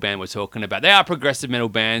metal band we're talking about. They are progressive metal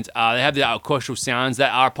bands. They have the orchestral sounds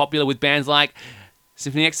that are popular with bands like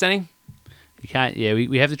Symphony X, Danny. You can't,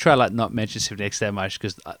 we have to try not mention Symphony X that much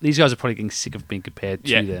because these guys are probably getting sick of being compared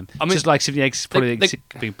to them. I mean, just like Symphony X is probably getting sick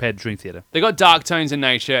of being compared to Dream Theater. They got dark tones in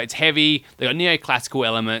nature. It's heavy. They got neoclassical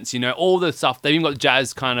elements. You know, all the stuff. They've even got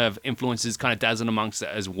jazz kind of influences, kind of dazzling amongst it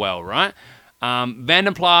as well, right?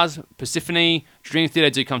 Vandenplas, Persephone, Dream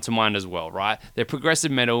Theater do come to mind as well, right? They're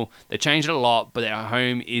progressive metal. They changed it a lot, but their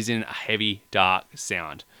home is in a heavy, dark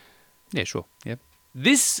sound. Yeah, sure. Yep.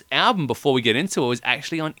 This album, before we get into it, was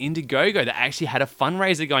actually on Indiegogo. They actually had a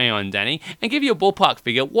fundraiser going on, Danny. And give you a ballpark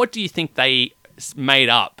figure, what do you think they made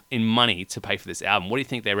up in money to pay for this album? What do you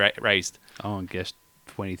think they raised? I guess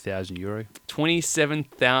 €20,000.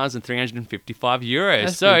 27,355 euros.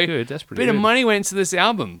 That's so pretty good. That's pretty bit good. of money went into this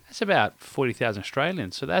album. That's about 40,000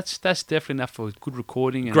 Australian. So that's definitely enough for good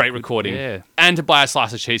recording. And Great recording. Yeah. And to buy a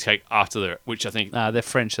slice of cheesecake after which I think... They're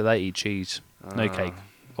French, so they eat cheese. No cake.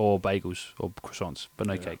 Or bagels or croissants, but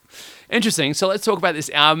no cake. Interesting. So let's talk about this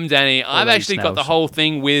album, Danny. I've actually got the whole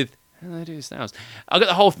thing with... How do they do snails? I got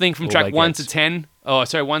the whole thing from track 1 to 10. Oh,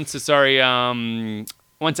 sorry, 1 to 8,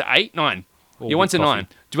 9. Yeah, 1 to 9.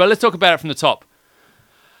 Let's talk about it from the top.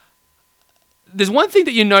 There's one thing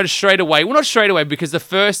that you notice straight away. Well, not straight away, because the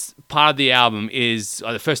first part of the album is...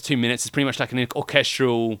 the first 2 minutes is pretty much like an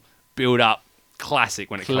orchestral build-up classic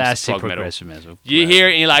when it comes to prog metal. You hear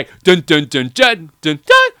it and you're like, dun dun dun dun dun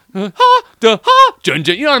dun ha dun ha dun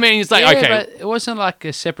dun. You know what I mean? It's like, okay. But it wasn't like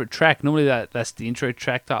a separate track. Normally that's the intro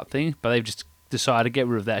track type thing, but they've just decided to get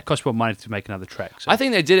rid of that. It cost more money to make another track. So. I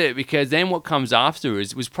think they did it because then what comes after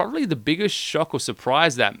was probably the biggest shock or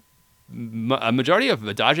surprise that a majority of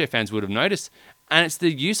Adagio fans would have noticed, and it's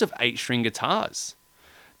the use of 8-string guitars.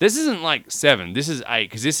 This isn't like 7. This is 8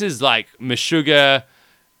 because this is like Meshuggah,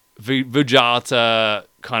 Vujata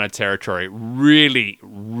kind of territory. Really,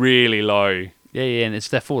 really low. Yeah, and it's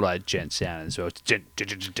that full like gent sound as well.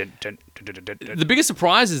 The biggest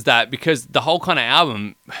surprise is that because the whole kind of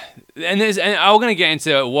album, and I'm going to get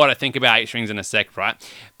into what I think about 8 strings in a sec, right?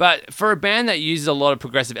 But for a band that uses a lot of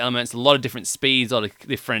progressive elements, a lot of different speeds, a lot of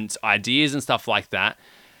different ideas and stuff like that,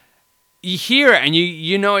 you hear it and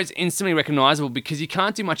you know it's instantly recognizable because you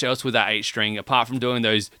can't do much else with that 8-string apart from doing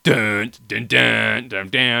those dun dun dun dun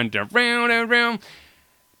dun dun dun dun.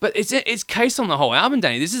 But it's cased on the whole album,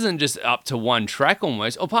 Danny. This isn't just up to one track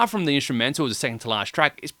almost. Apart from the instrumental, the second to last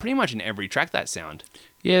track, it's pretty much in every track that sound.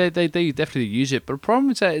 Yeah, they definitely use it. But the problem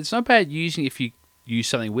is that it's not bad using if you use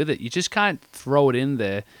something with it. You just can't throw it in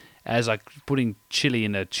there as like putting chili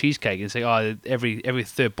in a cheesecake and say, oh, every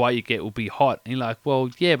third bite you get will be hot. And you're like, well,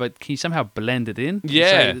 yeah, but can you somehow blend it in?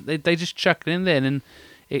 Yeah. So they just chuck it in there and then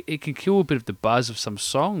it can kill a bit of the buzz of some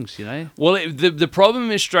songs, you know? Well, the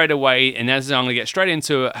problem is straight away, and as I'm going to get straight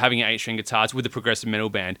into it, having 8-string guitars with a progressive metal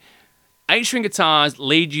band. 8-string guitars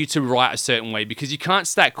lead you to write a certain way because you can't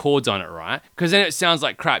stack chords on it, right? Because then it sounds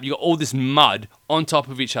like crap. You got all this mud on top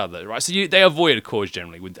of each other, right? So they avoid chords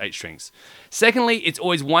generally with 8 strings. Secondly, it's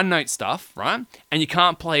always one-note stuff, right? And you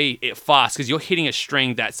can't play it fast because you're hitting a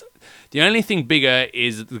string that's... The only thing bigger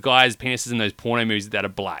is the guys' penises in those porno movies that are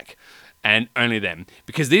black. And only them.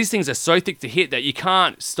 Because these things are so thick to hit that you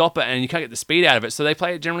can't stop it and you can't get the speed out of it, so they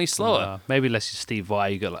play it generally slower. Maybe unless you're Steve Vai,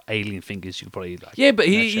 you got like alien fingers, you could probably like... Yeah, but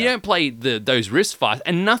you don't play those riffs fast.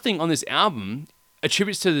 And nothing on this album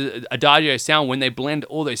attributes to the Adagio sound when they blend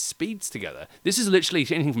all those speeds together. This is literally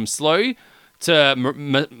anything from slow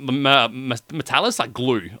Metallus, like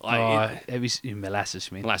glue. Like, Have you seen Molasses,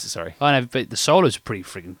 you mean? molasses, sorry. I know, but the solos are pretty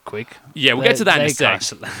freaking quick. Yeah, we'll get to that in a They sec.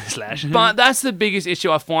 can't slash. But that's the biggest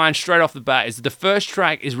issue I find straight off the bat is the first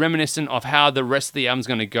track is reminiscent of how the rest of the album's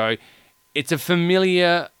going to go. It's a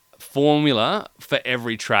familiar formula for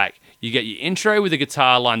every track. You get your intro with a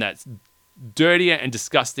guitar line that's dirtier and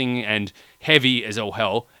disgusting and heavy as all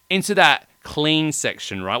hell into that clean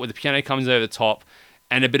section, right, where the piano comes over the top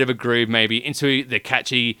and a bit of a groove maybe into the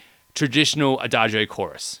catchy traditional adagio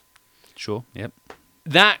chorus. Sure, yep.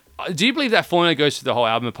 That do you believe that formula goes through the whole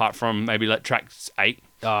album apart from maybe like tracks 8?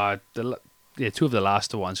 Two of the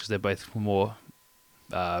last ones because they're both more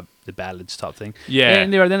the ballads type thing. Yeah.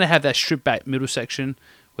 And then they have that stripped back middle section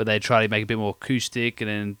where they try to make it a bit more acoustic and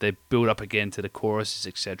then they build up again to the choruses,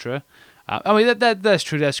 etc. I mean that's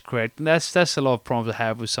true, that's correct. And that's a lot of problems I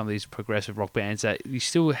have with some of these progressive rock bands that you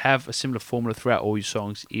still have a similar formula throughout all your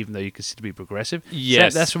songs, even though you consider to be progressive.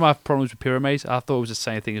 Yes. So that's one of my problems with Pyramids. I thought it was the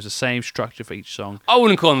same thing. It was the same structure for each song. I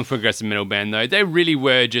wouldn't call them a progressive metal band though. They really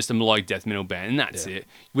were just a melodic death metal band, and that's it.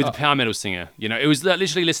 With a power metal singer, it was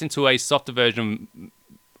literally listening to a softer version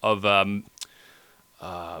of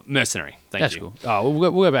Mercenary. That's you. cool. Oh,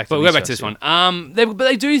 we'll go back to But these we'll go back to songs, this one.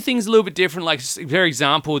 They do things a little bit different. Like, for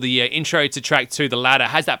example, the intro to track 2, The Ladder,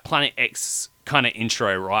 has that Planet X kind of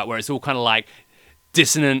intro, right? Where it's all kind of like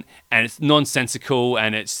dissonant and it's nonsensical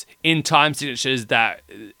and it's in time signatures that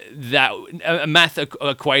a math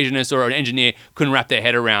equationist or an engineer couldn't wrap their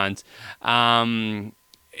head around.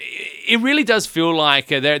 It really does feel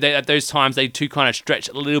like at those times they do kind of stretch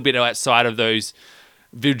a little bit outside of those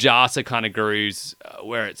Vujata kind of grooves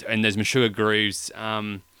and those Meshuggah grooves.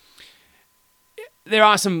 There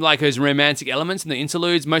are some like those romantic elements in the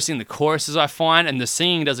interludes, mostly in the choruses I find, and the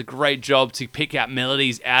singing does a great job to pick out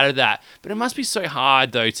melodies out of that. But it must be so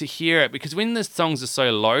hard though to hear it because when the songs are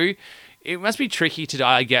so low, it must be tricky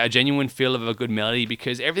to get a genuine feel of a good melody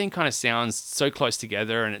because everything kind of sounds so close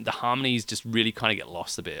together and the harmonies just really kind of get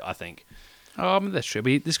lost a bit, I think. Oh, I mean, that's true.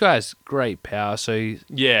 But this guy has great power, so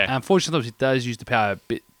Yeah. unfortunately, he does use the power a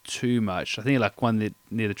bit too much. I think like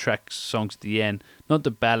near the track songs at the end, not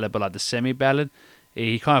the ballad, but like the semi-ballad,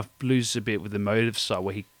 he kind of loses a bit with the motive side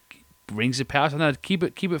where he brings the power. So no, keep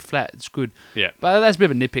it flat. It's good. Yeah. But that's a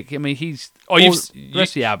bit of a nitpick. I mean, the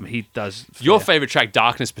rest of the album, he does. Your favorite track,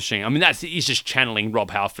 Darkness Machine. I mean, he's just channeling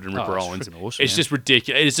Rob Halford and Ripper it's Owens. freaking awesome, It's just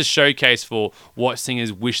ridiculous. It's a showcase for what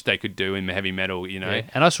singers wish they could do in heavy metal. Yeah.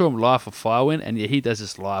 And I saw him live for Firewind, and he does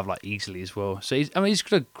this live like easily as well. So he's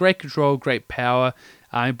got a great control, great power.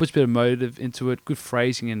 He puts a bit of motive into it, good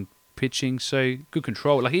phrasing and pitching, so good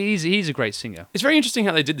control. Like he's a great singer. It's very interesting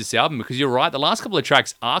how they did this album because you're right. The last couple of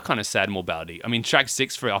tracks are kind of sad and more ballady. I mean, track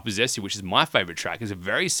 6 for I Possess You, which is my favorite track, is a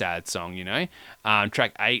very sad song.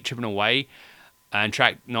 Track 8, Tripping Away, and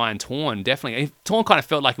track 9, Torn. Definitely, Torn kind of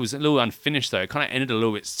felt like it was a little unfinished though. It kind of ended a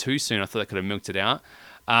little bit too soon. I thought they could have milked it out.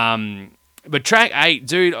 But track 8,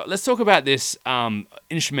 dude. Let's talk about this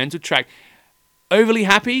instrumental track. Overly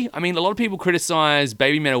Happy. I mean, a lot of people criticize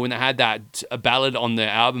Baby Metal when they had a ballad on their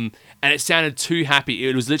album, and it sounded too happy.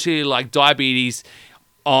 It was literally like Diabetes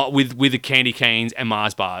with the candy canes and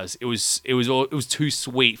Mars bars. It was too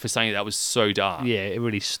sweet for something that was so dark. Yeah, it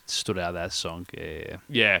really stood out, that song. Yeah.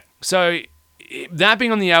 Yeah. So that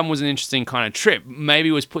being on the album was an interesting kind of trip. Maybe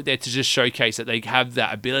it was put there to just showcase that they have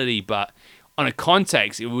that ability, but on a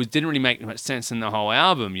context, didn't really make much sense in the whole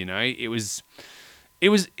album. I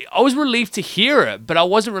was relieved to hear it, but I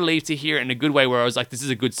wasn't relieved to hear it in a good way where I was like, this is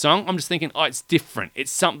a good song. I'm just thinking, it's different.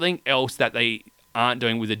 It's something else that they aren't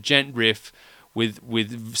doing with a gent riff,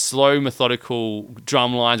 with slow, methodical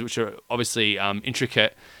drum lines, which are obviously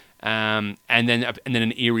intricate, and then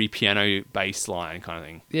an eerie piano bass line kind of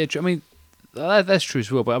thing. Yeah, I mean, that's true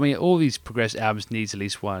as well. But I mean, all these progressive albums needs at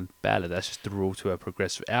least one ballad. That's just the rule to a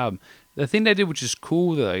progressive album. The thing they did, which is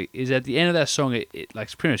cool though, is at the end of that song, it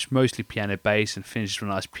like pretty much mostly piano bass and finishes with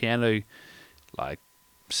a nice piano like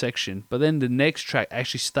section. But then the next track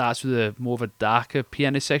actually starts with a more of a darker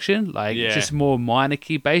piano section, like just more minor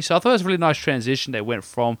key bass. So I thought it was a really nice transition. They went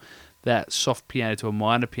from that soft piano to a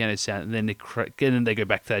minor piano sound, and then they go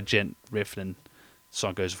back to that gent riff, and the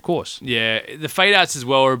song goes, of course. Yeah, the fade outs as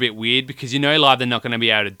well are a bit weird because live they're not going to be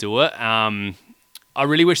able to do it. I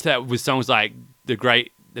really wish that with songs like the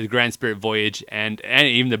Grand Spirit Voyage and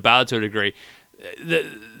even the ballad to a degree,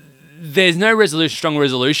 there's no strong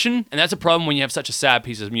resolution, and that's a problem when you have such a sad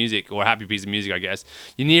piece of music, or a happy piece of music, I guess.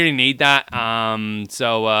 You nearly need that,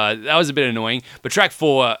 so that was a bit annoying. But track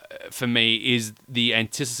 4, for me, is the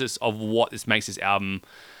antithesis of what makes this album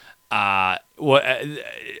a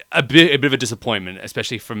bit of a disappointment,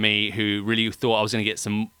 especially for me, who really thought I was going to get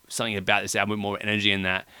some something about this album with more energy in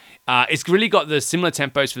that. It's really got the similar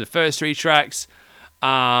tempos for the first 3 tracks.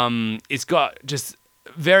 It's got just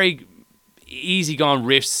very easygoing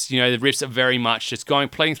riffs. You know, the riffs are very much just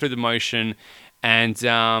playing through the motion,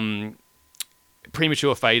 and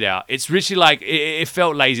premature fade out. It's literally like it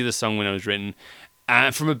felt lazy, the song, when it was written.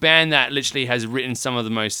 From a band that literally has written some of the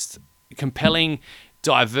most compelling,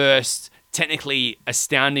 diverse, technically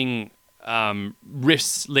astounding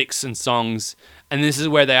riffs, licks, and songs. And this is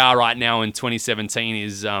where they are right now in 2017.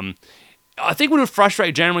 Is I think would have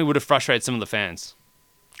frustrated some of the fans.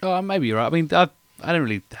 Oh, maybe you're right. I mean, I didn't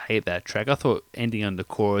really hate that track. I thought ending on the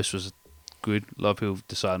chorus was good. A lot of people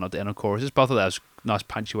decided not to end on choruses, but I thought that was a nice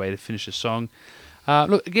punchy way to finish the song.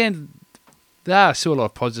 Look, again, there are still a lot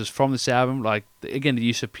of positives from this album. Like, again, the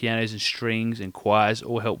use of pianos and strings and choirs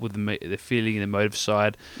all help with the feeling and the motive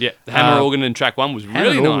side. Yeah, the Hammond organ in track 1 was really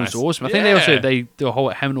Hammond organ nice. was awesome. I think they do a whole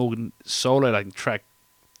Hammond organ solo, like track,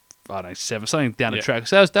 I don't know, 7, something down the track.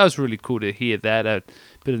 So that was really cool to hear that. A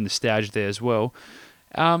bit of nostalgia there as well.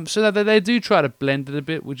 So that they do try to blend it a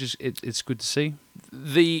bit, which is it's good to see.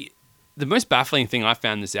 The most baffling thing I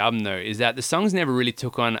found in this album, though, is that the songs never really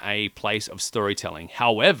took on a place of storytelling.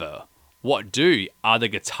 However, what do are the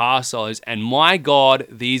guitar solos, and my God,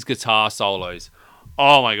 these guitar solos.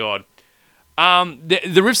 Oh my God.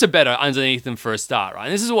 The riffs are better underneath them for a start, right?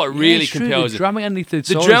 And this is what really compels the it. drumming underneath the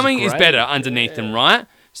drumming is better underneath them, right?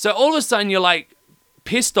 So all of a sudden you're like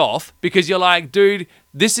pissed off because you're like, dude,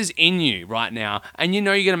 this is in you right now, and you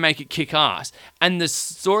know you're going to make it kick ass. And the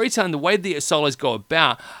storytelling, the way the solos go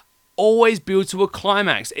about, always build to a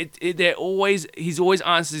climax. He's always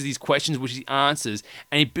answers these questions, which he answers,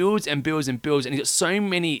 and he builds and builds and builds, and he's got so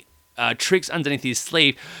many tricks underneath his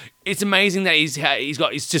sleeve. It's amazing that he's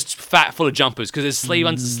just fat full of jumpers because there's sleeve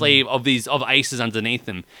under sleeve of aces underneath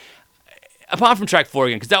him. Apart from track 4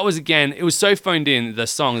 again, because that was, again, it was so phoned in, the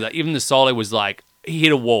song, that even the solo was like, he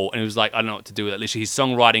hit a wall, and it was like, I don't know what to do with it. Literally, his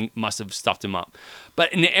songwriting must have stuffed him up.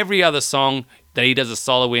 But in every other song that he does a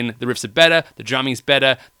solo in, the riffs are better, the drumming's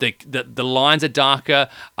better, the lines are darker,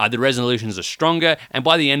 the resolutions are stronger, and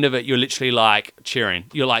by the end of it, you're literally like cheering.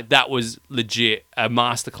 You're like, that was legit a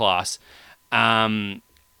masterclass.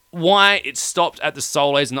 Why it stopped at the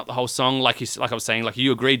solos and not the whole song, like I was saying, like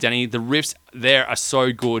you agree, Danny, the riffs there are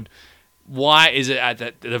so good. Why is it at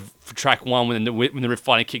the track 1 when the riff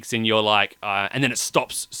finally kicks in, you're like, and then it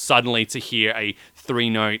stops suddenly to hear a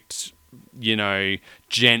 3-note,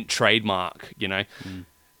 gent trademark,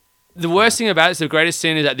 The worst thing about it, the greatest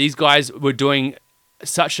sin, is that these guys were doing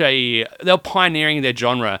they were pioneering their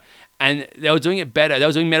genre, and they were doing it better. They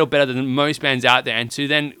were doing metal better than most bands out there, and to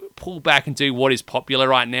then pull back and do what is popular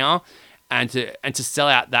right now, and to sell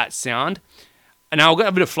out that sound. And I'll get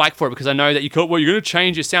a bit of flack for it because I know that you're going to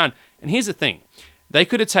change your sound. And here's the thing. They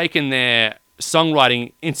could have taken their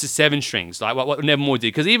songwriting into 7 strings, like what Nevermore did.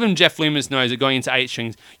 Because even Jeff Loomis knows that going into 8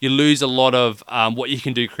 strings, you lose a lot of what you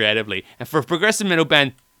can do creatively. And for a progressive metal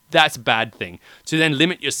band, that's a bad thing. To then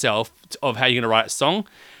limit yourself of how you're going to write a song.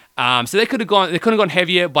 So they could have gone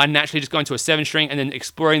heavier by naturally just going to a 7 string and then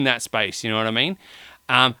exploring that space. You know what I mean?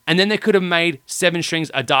 And then they could have made 7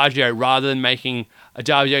 strings adagio rather than making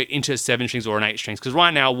adagio into 7 strings or an 8 strings. Because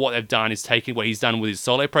right now what they've done is taken what he's done with his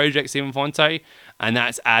solo project, Stephen Fonte, and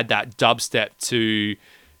that's add that dubstep to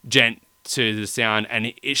gent to the sound,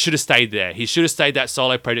 and it should have stayed there. He should have stayed that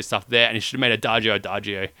solo project stuff there, and he should have made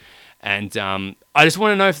adagio. And I just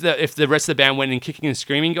want to know if the rest of the band went in kicking and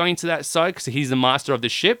screaming going to that side because he's the master of the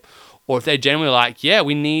ship, or if they're generally like, yeah,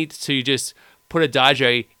 we need to just put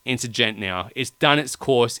adagio into gent now. It's done its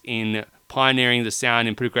course in pioneering the sound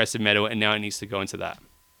in progressive metal, and now it needs to go into that.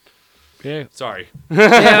 Yeah. Sorry.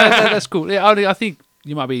 That's cool. Yeah, I think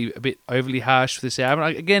you might be a bit overly harsh with this album.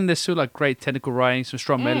 Again, there's still like great technical writing, some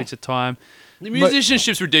strong melodies at time. The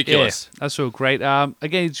musicianship's ridiculous. Yeah, that's all great.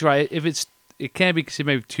 Again, it's right. It can be considered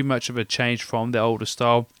maybe too much of a change from the older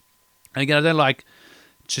style. And again, I don't like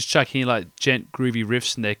just chucking like gent groovy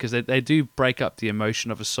riffs in there because they do break up the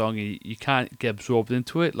emotion of a song. And you can't get absorbed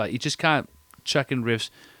into it. Like you just can't chuck in riffs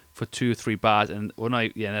for 2 or 3 bars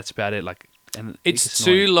that's about it. Like, and it's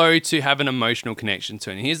too low to have an emotional connection to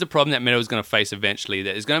it. And here's the problem that metal is going to face eventually.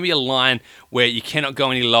 There's going to be a line where you cannot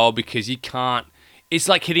go any lower because you can't. It's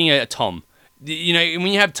like hitting a tom. When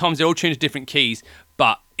you have toms, they're all tuned to different keys,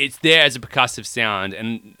 but it's there as a percussive sound,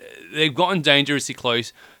 and they've gotten dangerously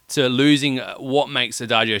close to losing what makes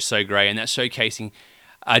Adagio so great, and that's showcasing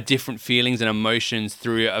different feelings and emotions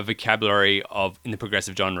through a vocabulary in the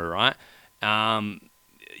progressive genre, right?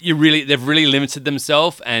 They've really limited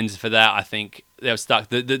themselves, and for that, I think they're stuck.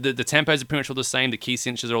 The tempos are pretty much all the same. The key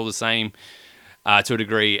signatures are all the same. to a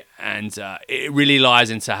degree, and it really lies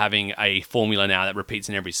into having a formula now that repeats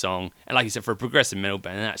in every song. And like you said, for a progressive metal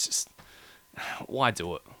band, that's just why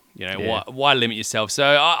do it? You know, Yeah. why limit yourself? So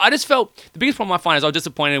I just felt the biggest problem I find is I was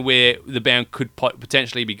disappointed where the band could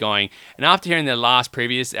potentially be going. And after hearing their last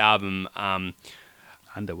previous album,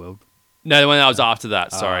 Underworld. no, the one that was after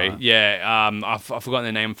that, sorry. right. Yeah, I've forgotten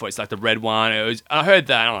the name for it. It's like the red one. I heard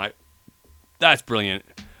that, and I'm like, that's brilliant.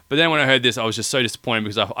 But then when I heard this, I was just so disappointed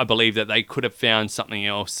because I believe that they could have found something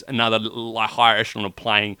else, another like higher echelon of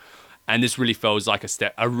playing, and this really feels like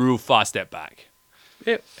a real far step back.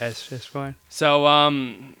 Yep, that's fine. So,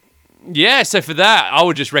 yeah, so for that, I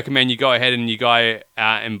would just recommend you go ahead and you go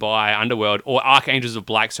out and buy Underworld or Archangels of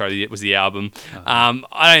Black. Sorry, it was the album.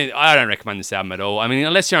 I don't recommend this album at all. I mean,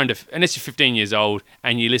 unless you're 15 years old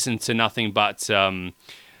and you listen to nothing but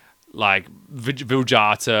like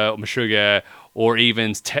Viljata or Meshuggah or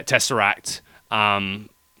even Tesseract, I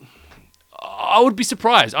would be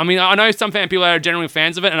surprised. I mean, I know some people are generally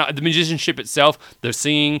fans of it, and the musicianship itself, the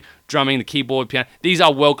singing, drumming, the keyboard, piano, these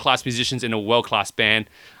are world-class musicians in a world-class band.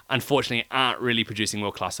 Unfortunately, aren't really producing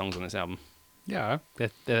world-class songs on this album. Yeah,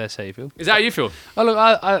 that's how you feel. Is that how you feel? Oh look,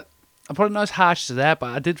 I'm probably not as harsh as that,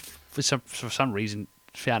 but I did for some reason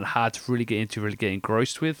found it hard to really get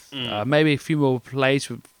engrossed with. Maybe a few more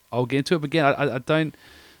plays, I'll get into it. But again, I don't.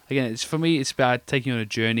 Again, it's for me. It's about taking you on a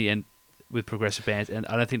journey and with progressive bands, and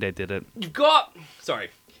I don't think they did it. You got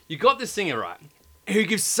this singer, right, who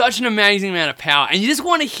gives such an amazing amount of power, and you just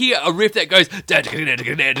want to hear a riff that goes, and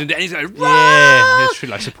he's going, Yeah, it's true.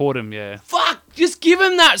 Like support him. Yeah. fuck, just give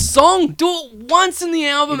him that song. Do it once in the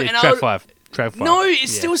album, and Track five. No,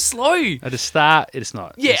 it's still slow. At the start, it's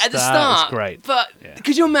not. Yeah, at the start. It's great. But Yeah.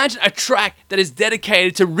 could you imagine a track that is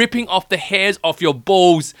dedicated to ripping off the hairs off your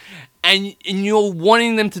balls, and you're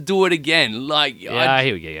wanting them to do it again? Like, Yeah, I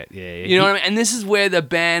hear you. Yeah. you know what I mean? And this is where the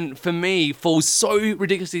band, for me, falls so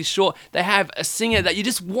ridiculously short. They have a singer that you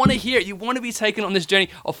just want to hear. You want to be taken on this journey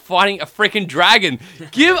of fighting a freaking dragon.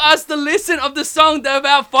 Give us the listen of the song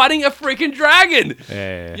about fighting a freaking dragon.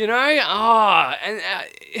 Yeah. You know?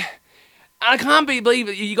 And I can't believe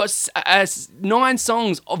that you got 9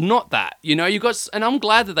 songs of not that. You know, and I'm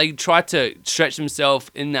glad that they tried to stretch themselves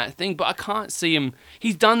in that thing, but I can't see him.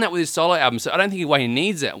 He's done that with his solo album, so I don't think why he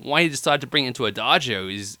needs it. Why he decided to bring it into Adagio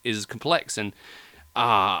is complex, and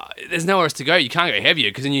there's nowhere else to go. You can't go heavier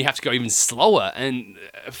because then you have to go even slower. And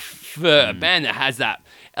for a band that has that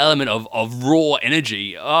element of raw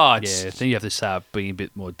energy, Then you have to start being a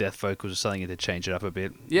bit more death vocals or something to change it up a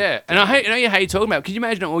bit. yeah. And I know you hate talking about. Could you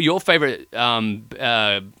imagine all your favorite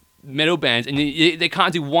metal bands, and they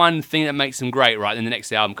can't do one thing that makes them great, right? In the next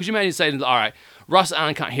album, could you imagine saying, all right, Russ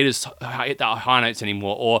Allen can't hit that high notes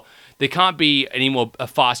anymore, or there can't be any more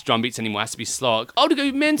fast drum beats anymore. It has to be slow. Oh, to go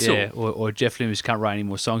mental. Yeah, or Jeff Loomis can't write any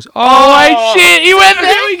more songs. Oh, shit, he went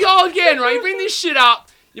there. Here we go again, right? You bring this shit up.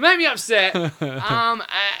 You make me upset.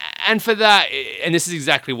 And for that, and this is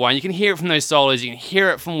exactly why, and you can hear it from those solos, you can hear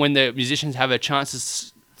it from when the musicians have a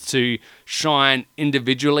chance to shine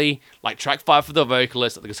individually, like track 5 for the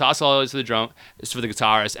vocalist, the guitar solos for the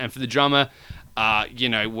guitarist, and for the drummer, you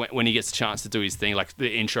know, when he gets a chance to do his thing, like the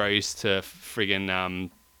intros to friggin'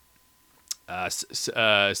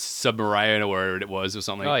 Submarine or whatever it was or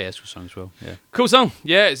something. Oh yeah, it's a song as well. Yeah. Cool song.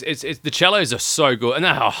 Yeah, it's the cellos are so good.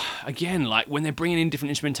 And again, like when they're bringing in different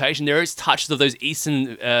instrumentation, there is touches of those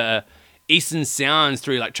Eastern sounds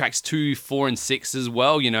through like tracks 2, 4, and 6 as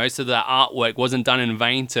well, you know, so the artwork wasn't done in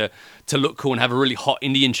vain to look cool and have a really hot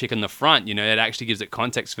Indian chick in the front, you know, that actually gives it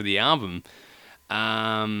context for the album.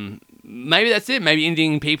 Maybe that's it. Maybe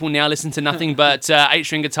Indian people now listen to nothing but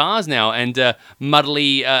 8-string guitars now and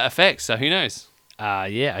muddly effects, so who knows?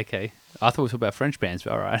 Yeah, okay. I thought we were talking about French bands,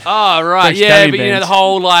 but all right. Oh, right, French yeah, Italian but you know, bands. the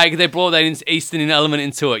whole, like, they brought that Eastern element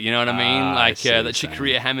into it, you know what I mean? I Like, see the what you're Chick saying.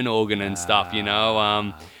 Corea Hammond organ and stuff, you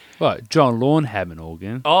know? What, John Lorne Hammond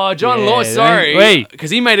organ? Oh, John Yeah, Law, sorry. wait.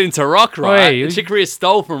 Because he made it into rock, right? Wait. Chick Corea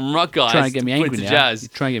stole from rock guys Trying to get me put it angry to now. jazz. You're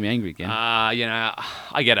trying to get me angry again. You know,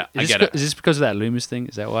 I get it. I Is get it. this because of that Loomis thing?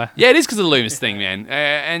 Is that why? Yeah, it is because of the Loomis thing, man,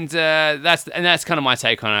 and that's kind of my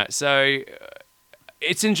take on it. So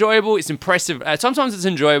it's enjoyable, it's impressive. Sometimes it's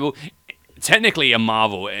enjoyable, technically a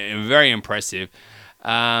marvel, very impressive,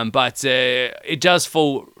 but it does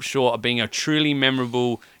fall short of being a truly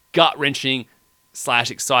memorable, gut-wrenching /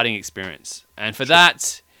 exciting experience. And for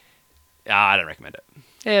that, I don't recommend it.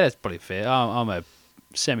 Yeah, that's probably fair. I'm a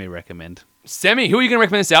semi-recommend. Semi, who are you going to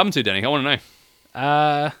recommend this album to, Danny? I want to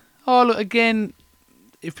know. Look, again,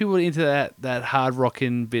 if people are into that hard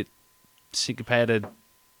rocking bit, syncopated,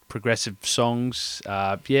 progressive songs,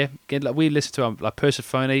 yeah. Again, like we listen to like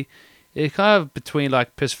Persephone. It's kind of between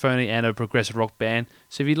like Persephone and a progressive rock band.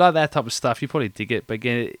 So if you like that type of stuff, you probably dig it. But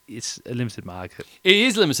again, it's a limited market. It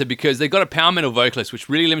is limited because they've got a power metal vocalist, which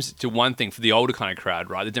really limits it to one thing for the older kind of crowd,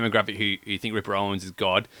 right? The demographic who think Ripper Owens is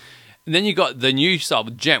God. And then you got the new style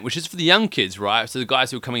with Gent, which is for the young kids, right? So the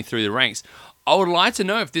guys who are coming through the ranks. I would like to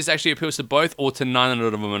know if this actually appeals to both or to none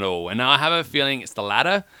of them at all. And I have a feeling it's the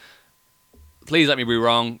latter. Please let me be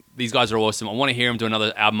wrong. These guys are awesome. I want to hear them do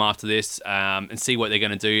another album after this and see what they're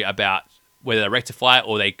going to do about whether they rectify it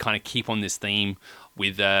or they kind of keep on this theme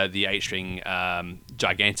with the 8-string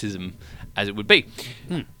gigantism as it would be.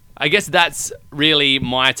 I guess that's really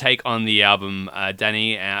my take on the album,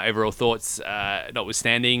 Danny. Overall thoughts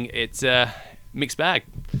notwithstanding, it's a mixed bag.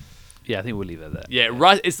 Yeah, I think we'll leave it at that. Yeah,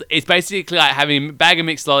 it's basically like having a bag of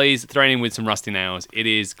mixed lollies thrown in with some rusty nails. It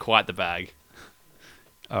is quite the bag.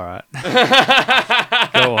 All right.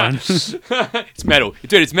 Go on. It's metal.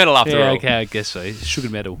 Dude, it's metal after all. Okay, I guess so. It's sugar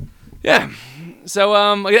metal. Yeah. So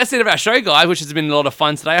that's it of our show, guys, which has been a lot of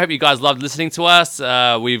fun today. I hope you guys loved listening to us.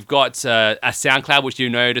 We've got a SoundCloud, which you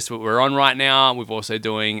noticed what we're on right now. We're also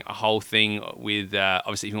doing a whole thing with,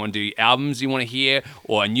 obviously, if you want to do albums you want to hear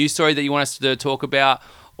or a news story that you want us to talk about,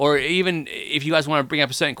 or even if you guys want to bring up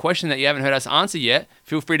a certain question that you haven't heard us answer yet,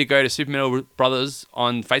 feel free to go to Super Metal Brothers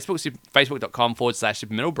on Facebook,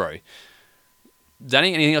 facebook.com/Super Metal Bro.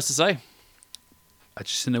 Danny, anything else to say?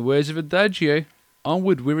 Just in the words of Adagio,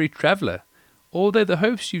 onward, weary traveller. Although the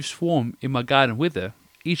hopes you swarm in my garden wither,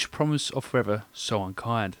 each promise of forever so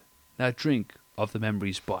unkind. Now drink of the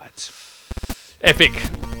memory's bite. Epic.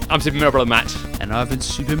 I'm Super Metal Brother Matt. And I've been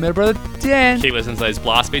Super Metal Brother Dan. Keep listening to those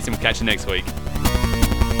blast beats and we'll catch you next week.